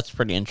that. That's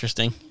pretty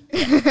interesting.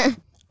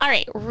 All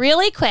right,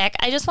 really quick,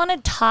 I just want to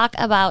talk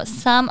about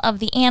some of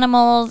the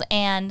animals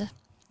and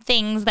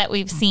things that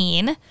we've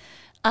seen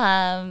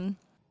In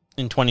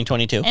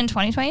 2022. in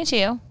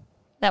 2022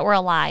 that were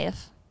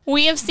alive.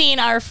 We have seen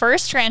our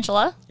first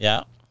tarantula,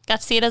 Yeah.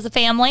 got to see it as a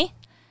family,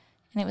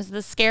 and it was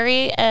as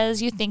scary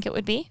as you think it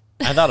would be.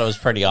 I thought it was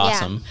pretty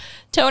awesome.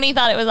 Tony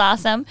thought it was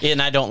awesome. Yeah,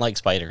 and I don't like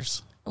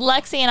spiders.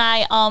 Lexi and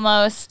I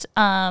almost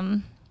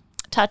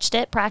touched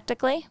it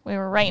practically. We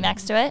were right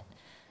next to it.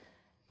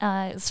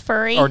 It was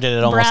furry. Or did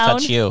it almost brown.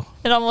 touch you?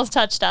 It almost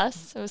touched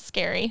us. It was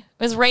scary.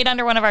 It was right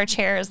under one of our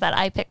chairs that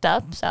I picked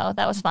up, so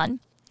that was fun.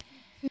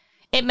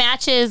 It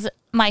matches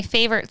my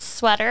favorite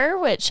sweater,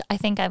 which I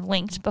think I've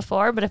linked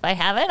before, but if I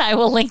haven't, I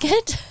will link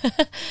it,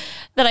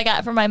 that I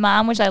got from my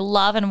mom, which I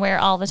love and wear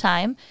all the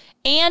time.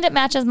 And it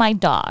matches my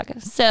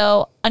dog.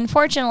 So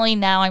unfortunately,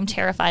 now I'm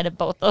terrified of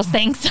both those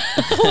things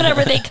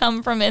whenever they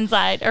come from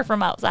inside or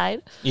from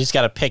outside. You just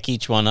got to pick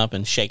each one up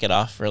and shake it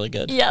off really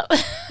good. Yep.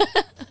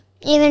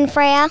 Even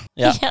Freya.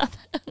 Yeah. Yeah.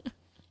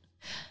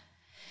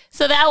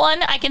 So that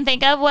one I can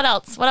think of. What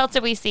else? What else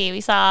did we see?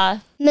 We saw,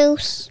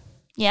 Moose.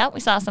 yeah, we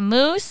saw some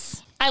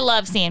moose. I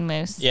love seeing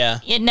moose. Yeah.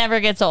 It never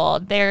gets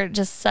old. They're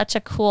just such a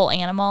cool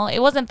animal. It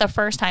wasn't the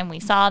first time we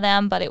saw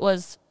them, but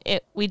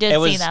we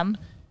did see them.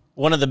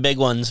 One of the big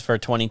ones for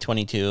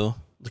 2022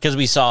 because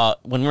we saw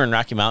when we were in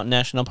Rocky Mountain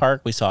National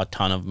Park, we saw a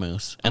ton of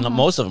moose, and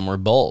most of them were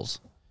bulls.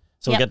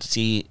 So Yep. we got to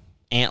see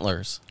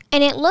antlers.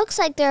 And it looks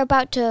like they're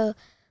about to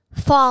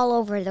fall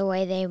over the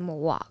way they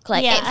walk.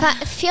 Like, Yeah.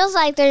 it feels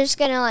like they're just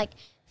going to, like,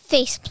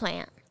 face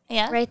plant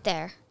Yeah. right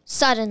there.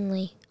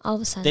 Suddenly. All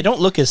of a sudden. They don't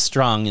look as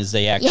strong as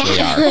they actually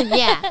Yeah. are.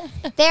 Yeah.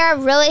 They are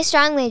really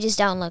strong. They just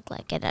don't look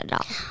like it at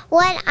all.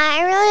 What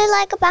I really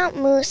like about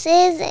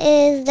mooses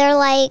is they're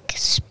like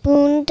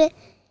spooned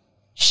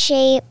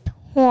shape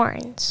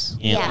horns.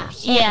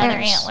 Antlers. Yeah,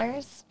 they're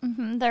Antlers.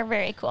 antlers. They're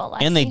very cool.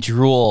 And they Lexi.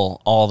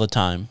 drool all the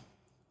time.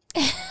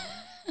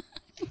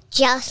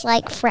 Just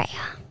like Freya.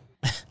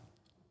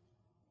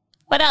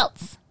 What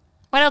else?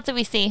 What else did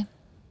we see?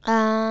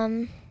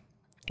 Did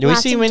we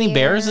Lots see of many deer.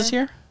 bears this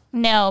year?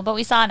 No, but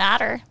we saw an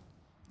otter.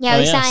 Yeah,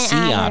 we saw an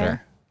sea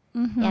otter.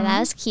 Yeah, that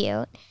was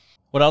cute.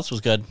 What else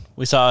was good?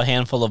 We saw a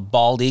handful of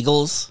bald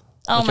eagles,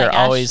 Oh which my are gosh,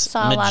 always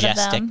saw a lot of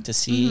majestic them. to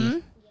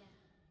see.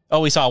 Oh,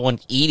 we saw one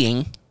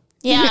eating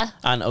Yeah.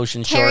 on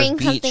Ocean Shores Tearing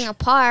Beach. something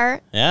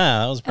apart. Yeah,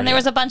 that was pretty. And there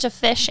was a bunch of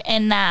fish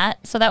in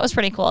that, so that was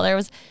pretty cool. It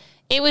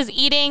was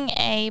eating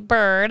a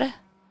bird,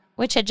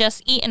 which had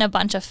just eaten a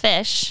bunch of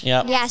fish,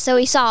 Yep. Yeah, so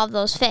we saw all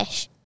those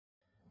fish.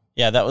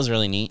 Yeah, that was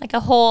really neat. like a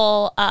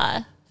whole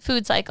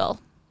food cycle.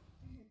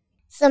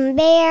 Some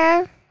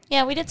bear.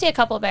 Yeah, we did see a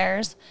couple of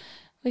bears.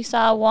 We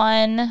saw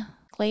one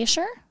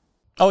glacier.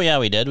 Oh yeah,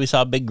 we did. We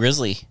saw a big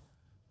grizzly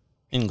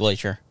in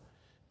Glacier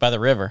by the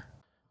river.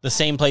 The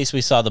same place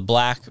we saw the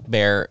black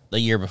bear the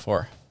year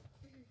before.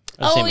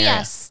 The Oh same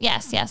area.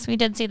 yes, we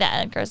did see that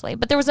at Grizzly.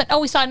 But there was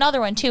we saw another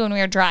one too when we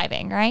were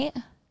driving, right?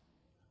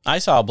 I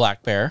saw a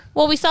black bear.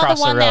 Well, we saw Across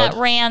the the one that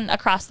road. ran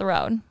across the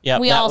road. Yeah,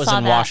 we that all was saw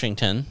in that.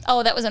 Washington.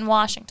 Oh, that was in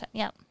Washington.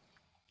 Yep.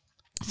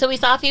 So we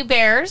saw a few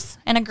bears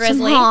and a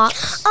grizzly. Some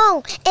hawks.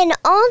 Oh, and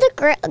all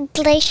the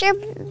glacier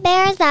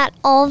bears that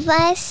all of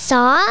us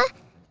saw,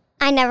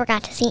 I never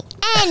got to see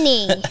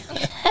any.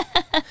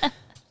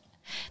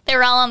 They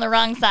were all on the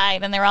wrong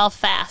side, and they were all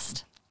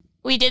fast.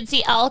 We did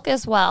see elk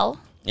as well.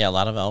 Yeah, a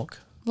lot of elk.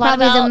 A lot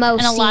Probably of the elk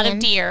most and a lot seen. of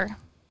deer.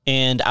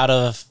 And out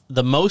of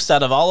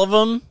all of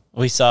them,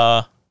 we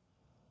saw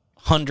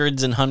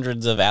hundreds and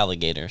hundreds of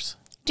alligators.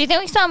 Do you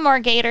think we saw more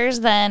gators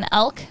than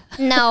elk?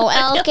 No,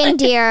 elk and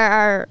deer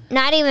are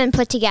not even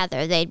put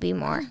together. They'd be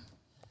more.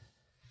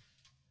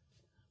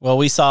 Well,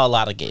 we saw a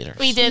lot of gators.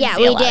 We did Yeah,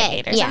 see we a lot of did.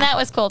 gators, Yeah. and that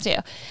was cool too.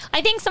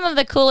 I think some of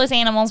the coolest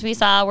animals we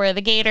saw were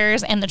the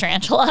gators and the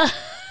tarantula.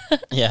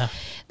 Yeah.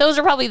 Those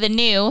are probably the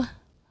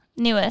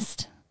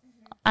newest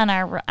on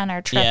our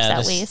trips Yeah, at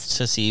just least.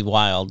 to see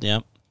wild.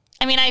 Yep.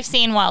 I mean, I've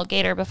seen wild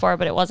gator before,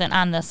 but it wasn't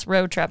on this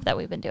road trip that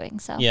we've been doing.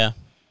 So Yeah.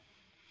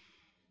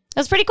 it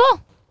was pretty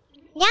cool.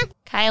 Yeah.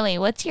 Kylie,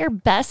 what's your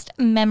best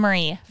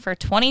memory for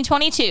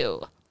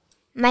 2022?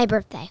 My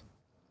birthday.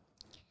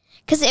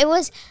 Because it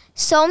was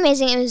so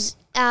amazing. It was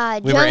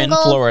We were in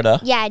Florida.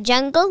 Yeah,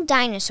 jungle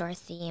dinosaur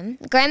theme.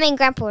 Grandma and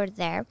Grandpa were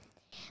there.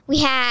 We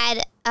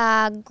had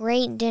a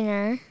great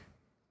dinner.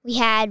 We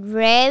had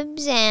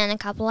ribs and a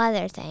couple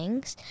other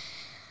things.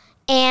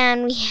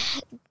 And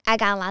I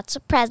got lots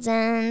of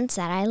presents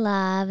that I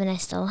love and I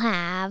still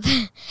have.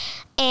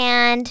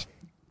 And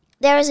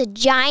there was a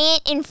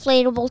giant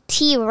inflatable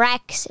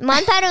T-Rex.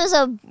 Mom thought it was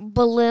a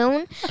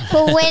balloon,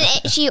 but when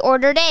she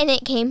ordered it and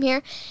it came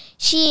here,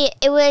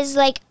 it was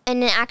like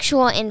an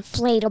actual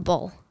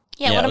inflatable.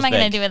 Yeah, Yeah, what it am was I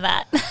going big. to do with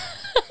that?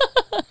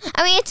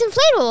 I mean, it's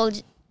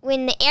inflatable.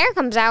 When the air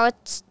comes out,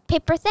 it's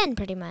paper thin,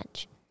 pretty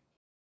much.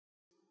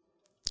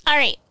 All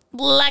right,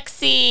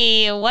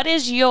 Lexi, what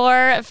is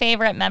your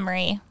favorite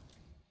memory?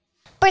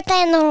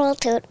 Birthday in the Little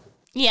Toot.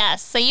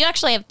 Yes, so you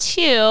actually have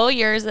two.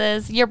 Yours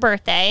is your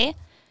birthday,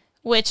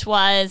 which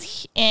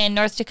was in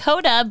North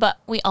Dakota, but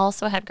we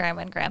also had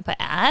Grandma and Grandpa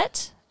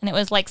at, and it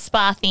was like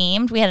spa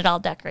themed. We had it all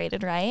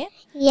decorated, right?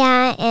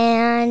 Yeah,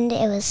 and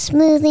it was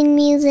smoothing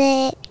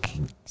music.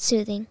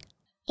 Soothing.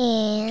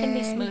 Can be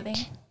And smoothing.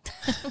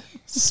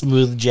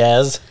 Smooth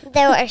jazz.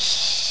 there was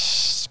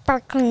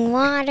sparkling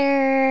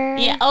water.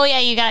 Yeah. Oh, yeah.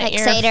 You got Like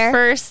your cider?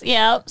 first,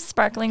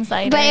 sparkling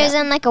cider. But it was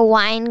in like a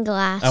wine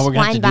glass. Oh, we're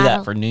gonna have wine to bottle. do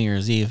that for New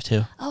Year's Eve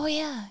too. Oh,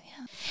 yeah.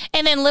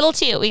 And then little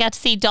two, we got to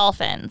see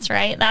dolphins,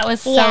 right? That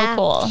was so Yeah.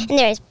 cool. And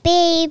there was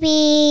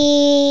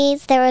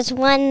babies. There was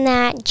one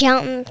that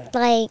jumped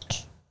like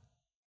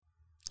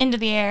Into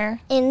the air.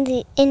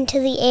 into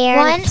the air.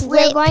 One, and we were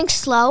flipped. going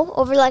slow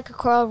over like a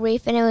coral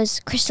reef, and it was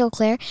crystal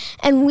clear.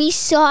 And we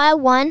saw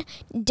one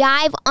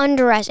dive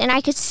under us, and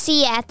I could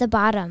see it at the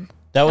bottom.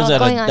 That was Oh, at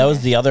going that under.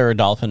 was the other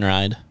dolphin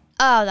ride.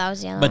 Oh, that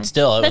was the other But one.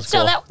 still, it But was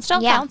still, cool. that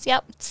still Yeah. counts.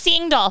 Yep.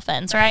 Seeing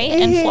dolphins, right?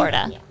 In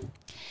Florida.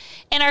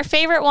 And our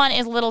favorite one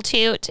is Little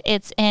Toot.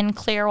 It's in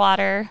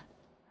Clearwater,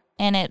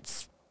 and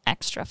it's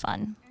extra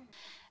fun.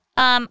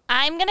 I'm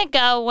going to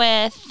go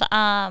with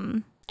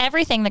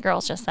everything the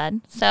girls just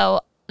said. So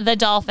the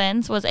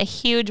dolphins was a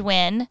huge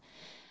win.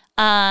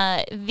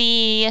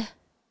 The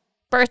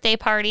birthday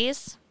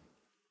parties,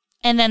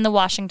 and then the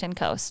Washington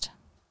coast.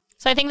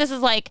 So I think this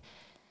is like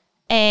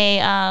a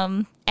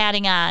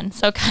adding on.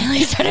 So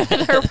Kylie started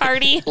with her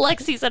party.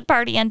 Lexi said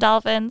party and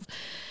dolphins.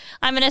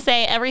 I'm going to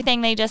say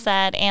everything they just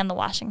said and the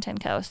Washington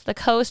coast. The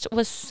coast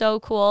was so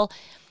cool.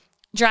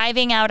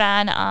 Driving out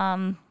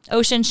on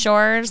ocean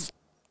shores,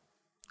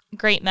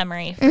 great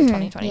memory for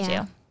 2022.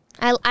 yeah.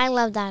 I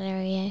love that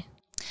area.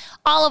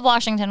 All of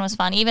Washington was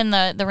fun, even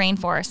the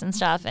rainforest and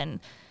stuff. And,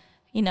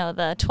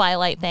 the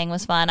Twilight thing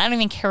was fun. I don't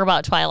even care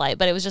about Twilight,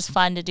 but it was just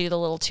fun to do the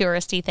little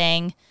touristy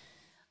thing.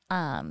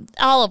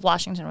 All of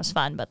Washington was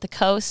fun, but the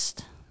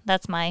coast,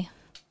 that's my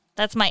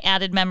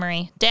added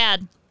memory.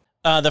 Dad.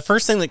 The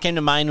first thing that came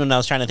to mind when I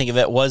was trying to think of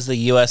it was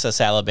the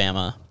USS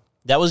Alabama.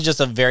 That was just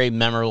a very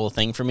memorable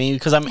thing for me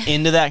because I'm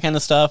into that kind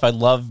of stuff. I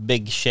love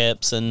big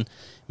ships and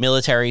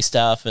military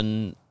stuff,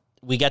 and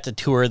we got to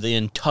tour the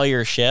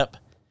entire ship,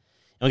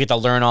 and we get to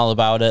learn all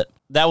about it.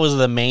 That was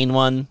the main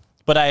one,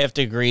 but I have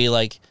to agree,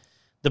 like,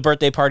 the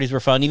birthday parties were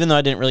fun. Even though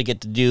I didn't really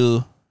get to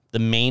do the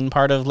main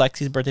part of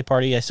Lexi's birthday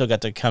party, I still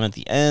got to come at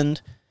the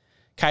end.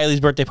 Kylie's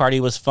birthday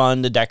party was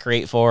fun to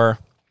decorate for.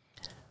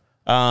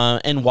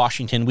 In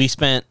Washington, we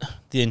spent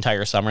the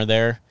entire summer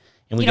there,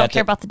 and we You don't got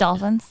care to, about the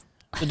dolphins?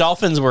 the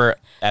dolphins were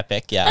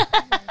epic, yeah.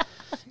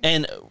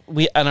 And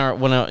we on our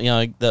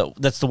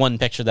that's the one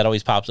picture that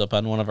always pops up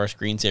on one of our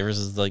screensavers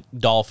is like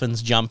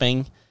dolphins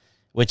jumping,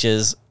 which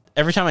is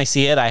every time I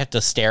see it, I have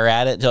to stare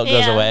at it till it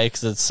goes Yeah. away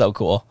because it's so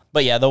cool.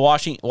 But yeah, the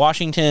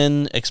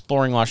Washington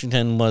exploring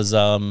Washington was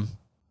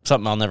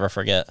something I'll never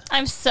forget.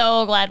 I'm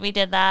so glad we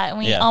did that, and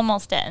we Yeah.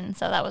 almost didn't,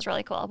 so that was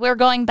really cool. We're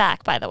going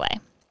back, by the way,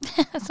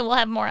 so we'll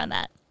have more on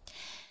that.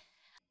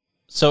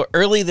 So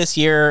early this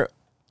year,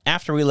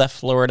 after we left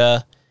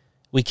Florida,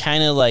 we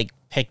kind of like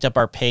picked up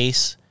our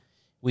pace.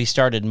 We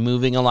started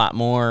moving a lot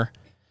more.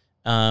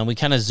 We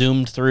kind of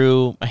zoomed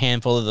through a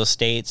handful of the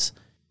states.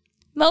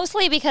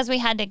 Mostly because we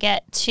had to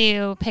get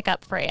to pick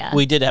up Freya.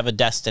 We did have a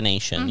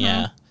destination,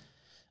 yeah.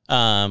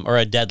 Or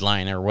a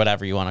deadline or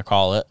whatever you want to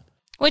call it.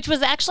 Which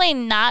was actually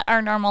not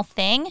our normal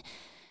thing.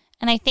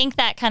 And I think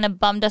that kind of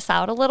bummed us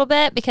out a little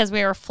bit because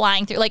we were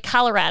flying through, like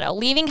Colorado.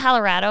 Leaving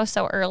Colorado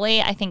so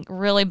early, I think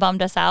really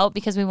bummed us out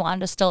because we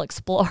wanted to still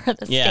explore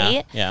the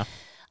state. Yeah.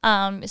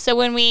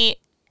 So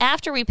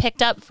after we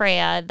picked up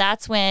Freya,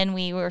 that's when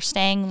we were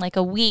staying like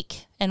a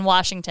week in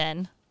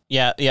Washington.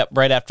 Yeah.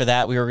 Right after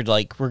that, we were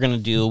like, we're going to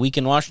do a week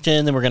in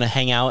Washington. Then we're going to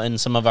hang out in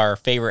some of our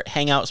favorite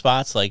hangout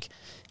spots like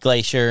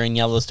Glacier and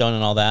Yellowstone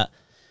and all that.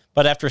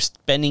 But after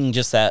spending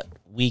just that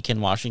week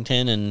in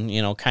Washington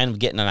and, kind of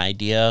getting an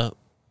idea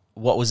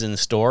what was in the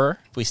store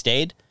if we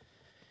stayed,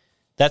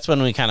 that's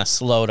when we kind of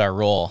slowed our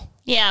roll.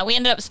 Yeah, we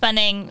ended up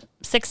spending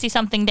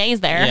 60-something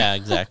days there. Yeah,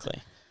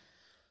 exactly.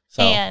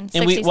 So, and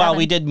while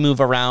we did move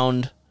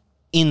around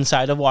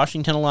inside of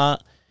Washington a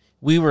lot,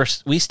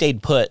 we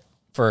stayed put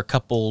for a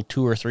couple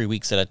 2 or 3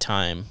 weeks at a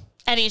time.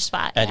 At each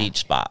spot.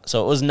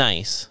 So it was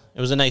nice. It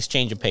was a nice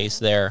change of pace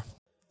there.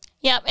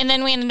 Yep, and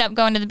then we ended up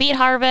going to the beet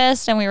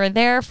harvest, and we were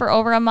there for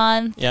over a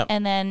month. Yep.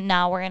 And then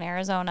now we're in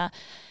Arizona.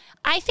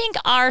 I think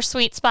our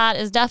sweet spot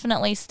is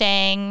definitely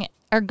staying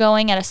or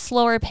going at a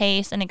slower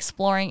pace and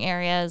exploring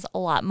areas a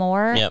lot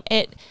more. Yep.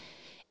 It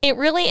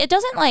really, it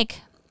doesn't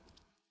like,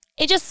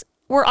 it just,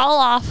 we're all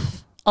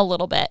off a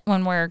little bit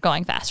when we're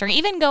going faster.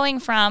 Even going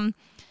from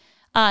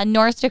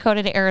North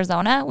Dakota to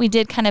Arizona, we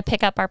did kind of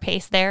pick up our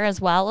pace there as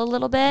well a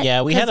little bit.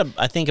 Yeah, we had,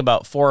 I think,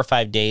 about 4 or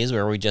 5 days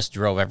where we just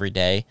drove every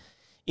day.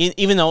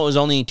 Even though it was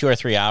only 2 or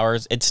 3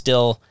 hours, it's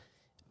still,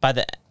 by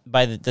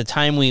the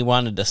time we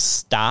wanted to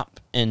stop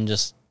and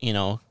just,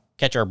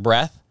 catch our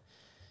breath,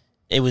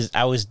 I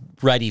was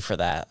ready for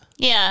that.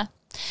 Yeah.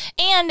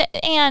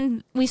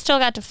 And we still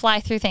got to fly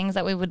through things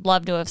that we would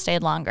love to have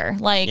stayed longer,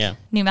 like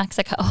New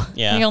Mexico.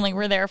 Yeah. We only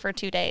were there for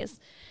 2 days.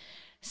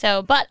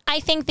 So, but I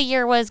think the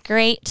year was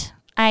great.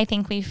 I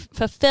think we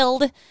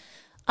fulfilled,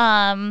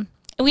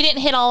 we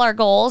didn't hit all our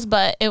goals,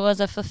 but it was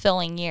a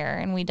fulfilling year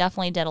and we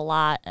definitely did a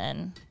lot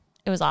and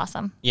it was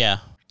awesome. Yeah.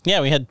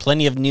 Yeah, we had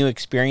plenty of new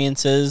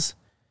experiences,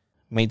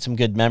 made some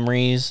good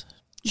memories.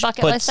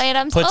 Bucket list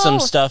items. Put some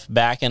stuff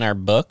back in our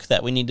book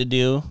that we need to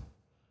do.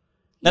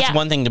 That's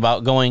one thing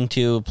about going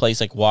to a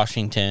place like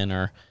Washington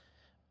or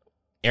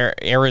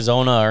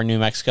Arizona or New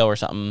Mexico or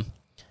something.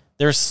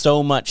 There's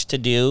so much to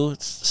do.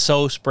 It's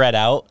so spread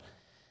out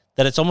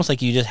that it's almost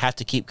like you just have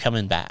to keep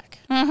coming back.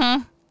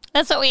 Mm-hmm.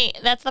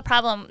 That's the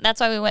problem. That's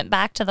why we went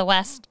back to the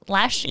West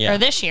last year or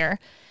this year,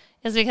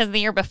 is because the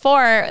year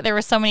before there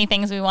were so many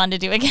things we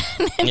wanted to do again.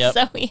 And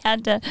so we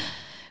had to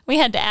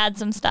add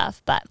some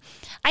stuff. But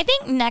I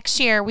think next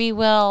year we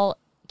will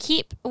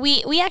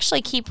we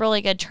actually keep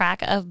really good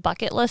track of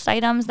bucket list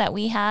items that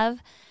we have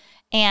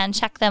and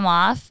check them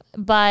off.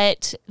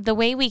 But the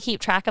way we keep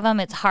track of them,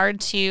 it's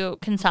hard to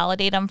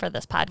consolidate them for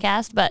this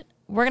podcast. But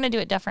we're going to do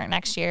it different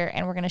next year,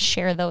 and we're going to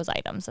share those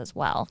items as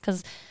well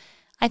because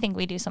I think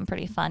we do some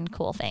pretty fun,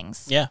 cool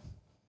things. Yeah.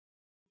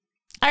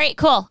 All right,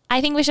 cool. I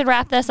think we should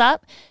wrap this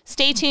up.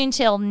 Stay tuned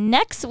till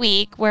next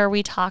week where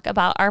we talk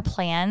about our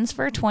plans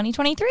for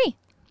 2023.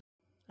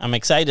 I'm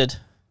excited.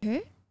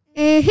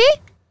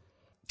 Mm-hmm.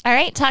 All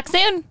right, talk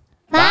soon.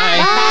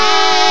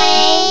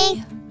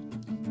 Bye.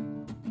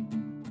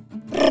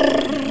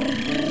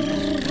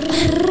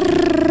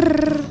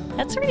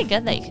 That's pretty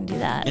good that you can do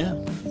that. Yeah.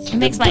 It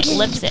makes my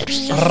lips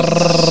itch.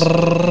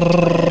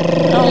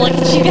 Oh, look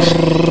at you guys.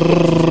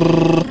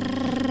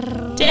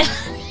 Dad,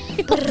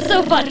 you look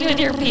so funny with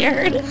your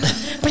beard.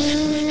 His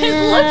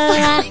lips look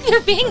like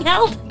they're being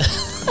held.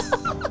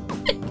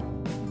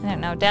 I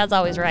don't know. Dad's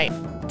always right.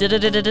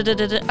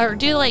 Or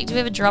do we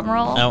have a drum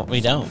roll? No,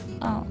 we don't.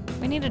 Oh,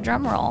 we need a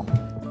drum roll.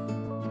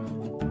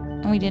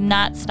 And we did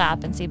not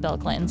stop and see Bill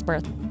Clinton's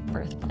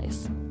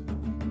birthplace.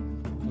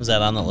 Was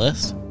that on the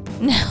list?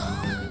 No,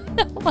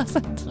 it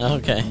wasn't.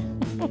 Okay.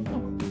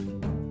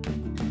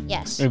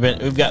 Yes.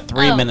 We've got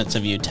 3 minutes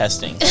of you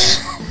testing.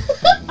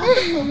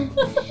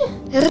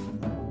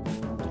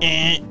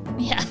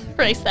 Yeah,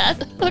 erase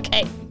that.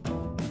 Okay.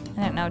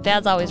 I don't know.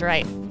 Dad's always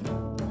right.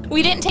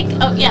 We didn't take.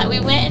 Oh yeah, we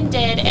went and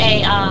did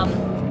a.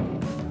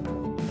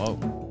 Whoa.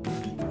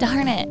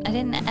 Darn it! I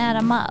didn't add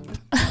them up.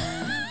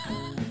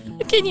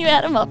 Can you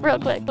add them up real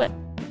quick? But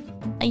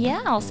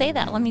yeah, I'll say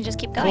that. Let me just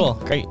keep going. Cool.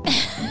 Great.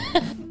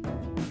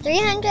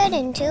 300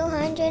 and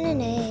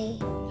 208.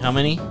 How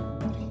many?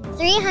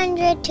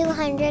 300,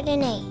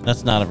 208.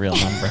 That's not a real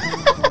number.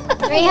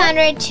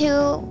 300,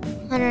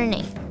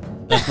 208.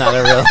 That's not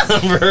a real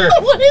number.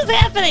 What is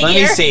happening Let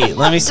here? me see.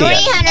 Let me see.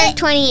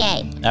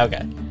 328.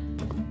 Okay.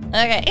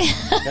 Okay.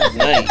 Good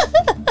night.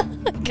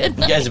 Good You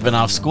night. guys have been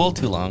off school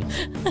too long.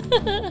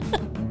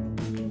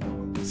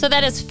 So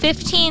that is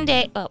 15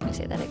 days. Oh, let me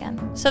say that again.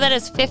 So that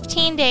is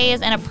 15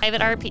 days and a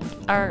private RP.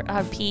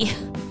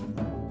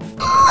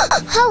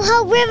 Ho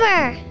ho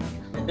river.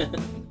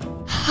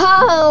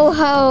 Ho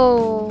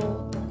ho.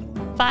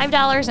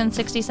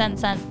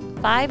 $5.60.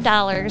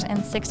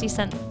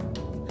 $5.60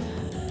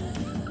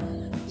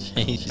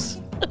 Jeez.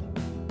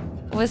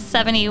 was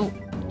 70.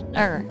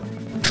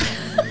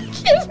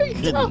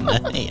 Good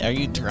night. Are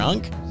you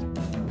drunk?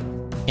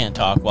 Can't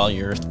talk while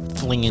you're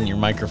flinging your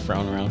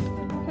microphone around.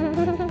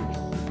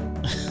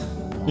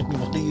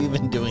 What are you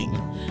even doing?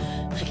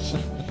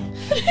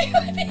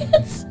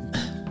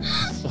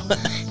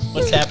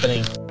 What's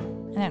happening?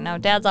 I don't know.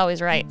 Dad's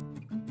always right.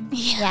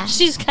 Yeah.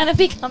 She's kind of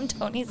become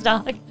Tony's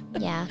dog.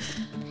 Yeah.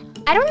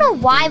 I don't know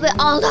why, but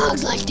all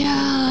dogs like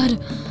Dad.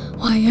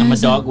 Why is I'm a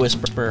dog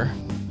whisperer.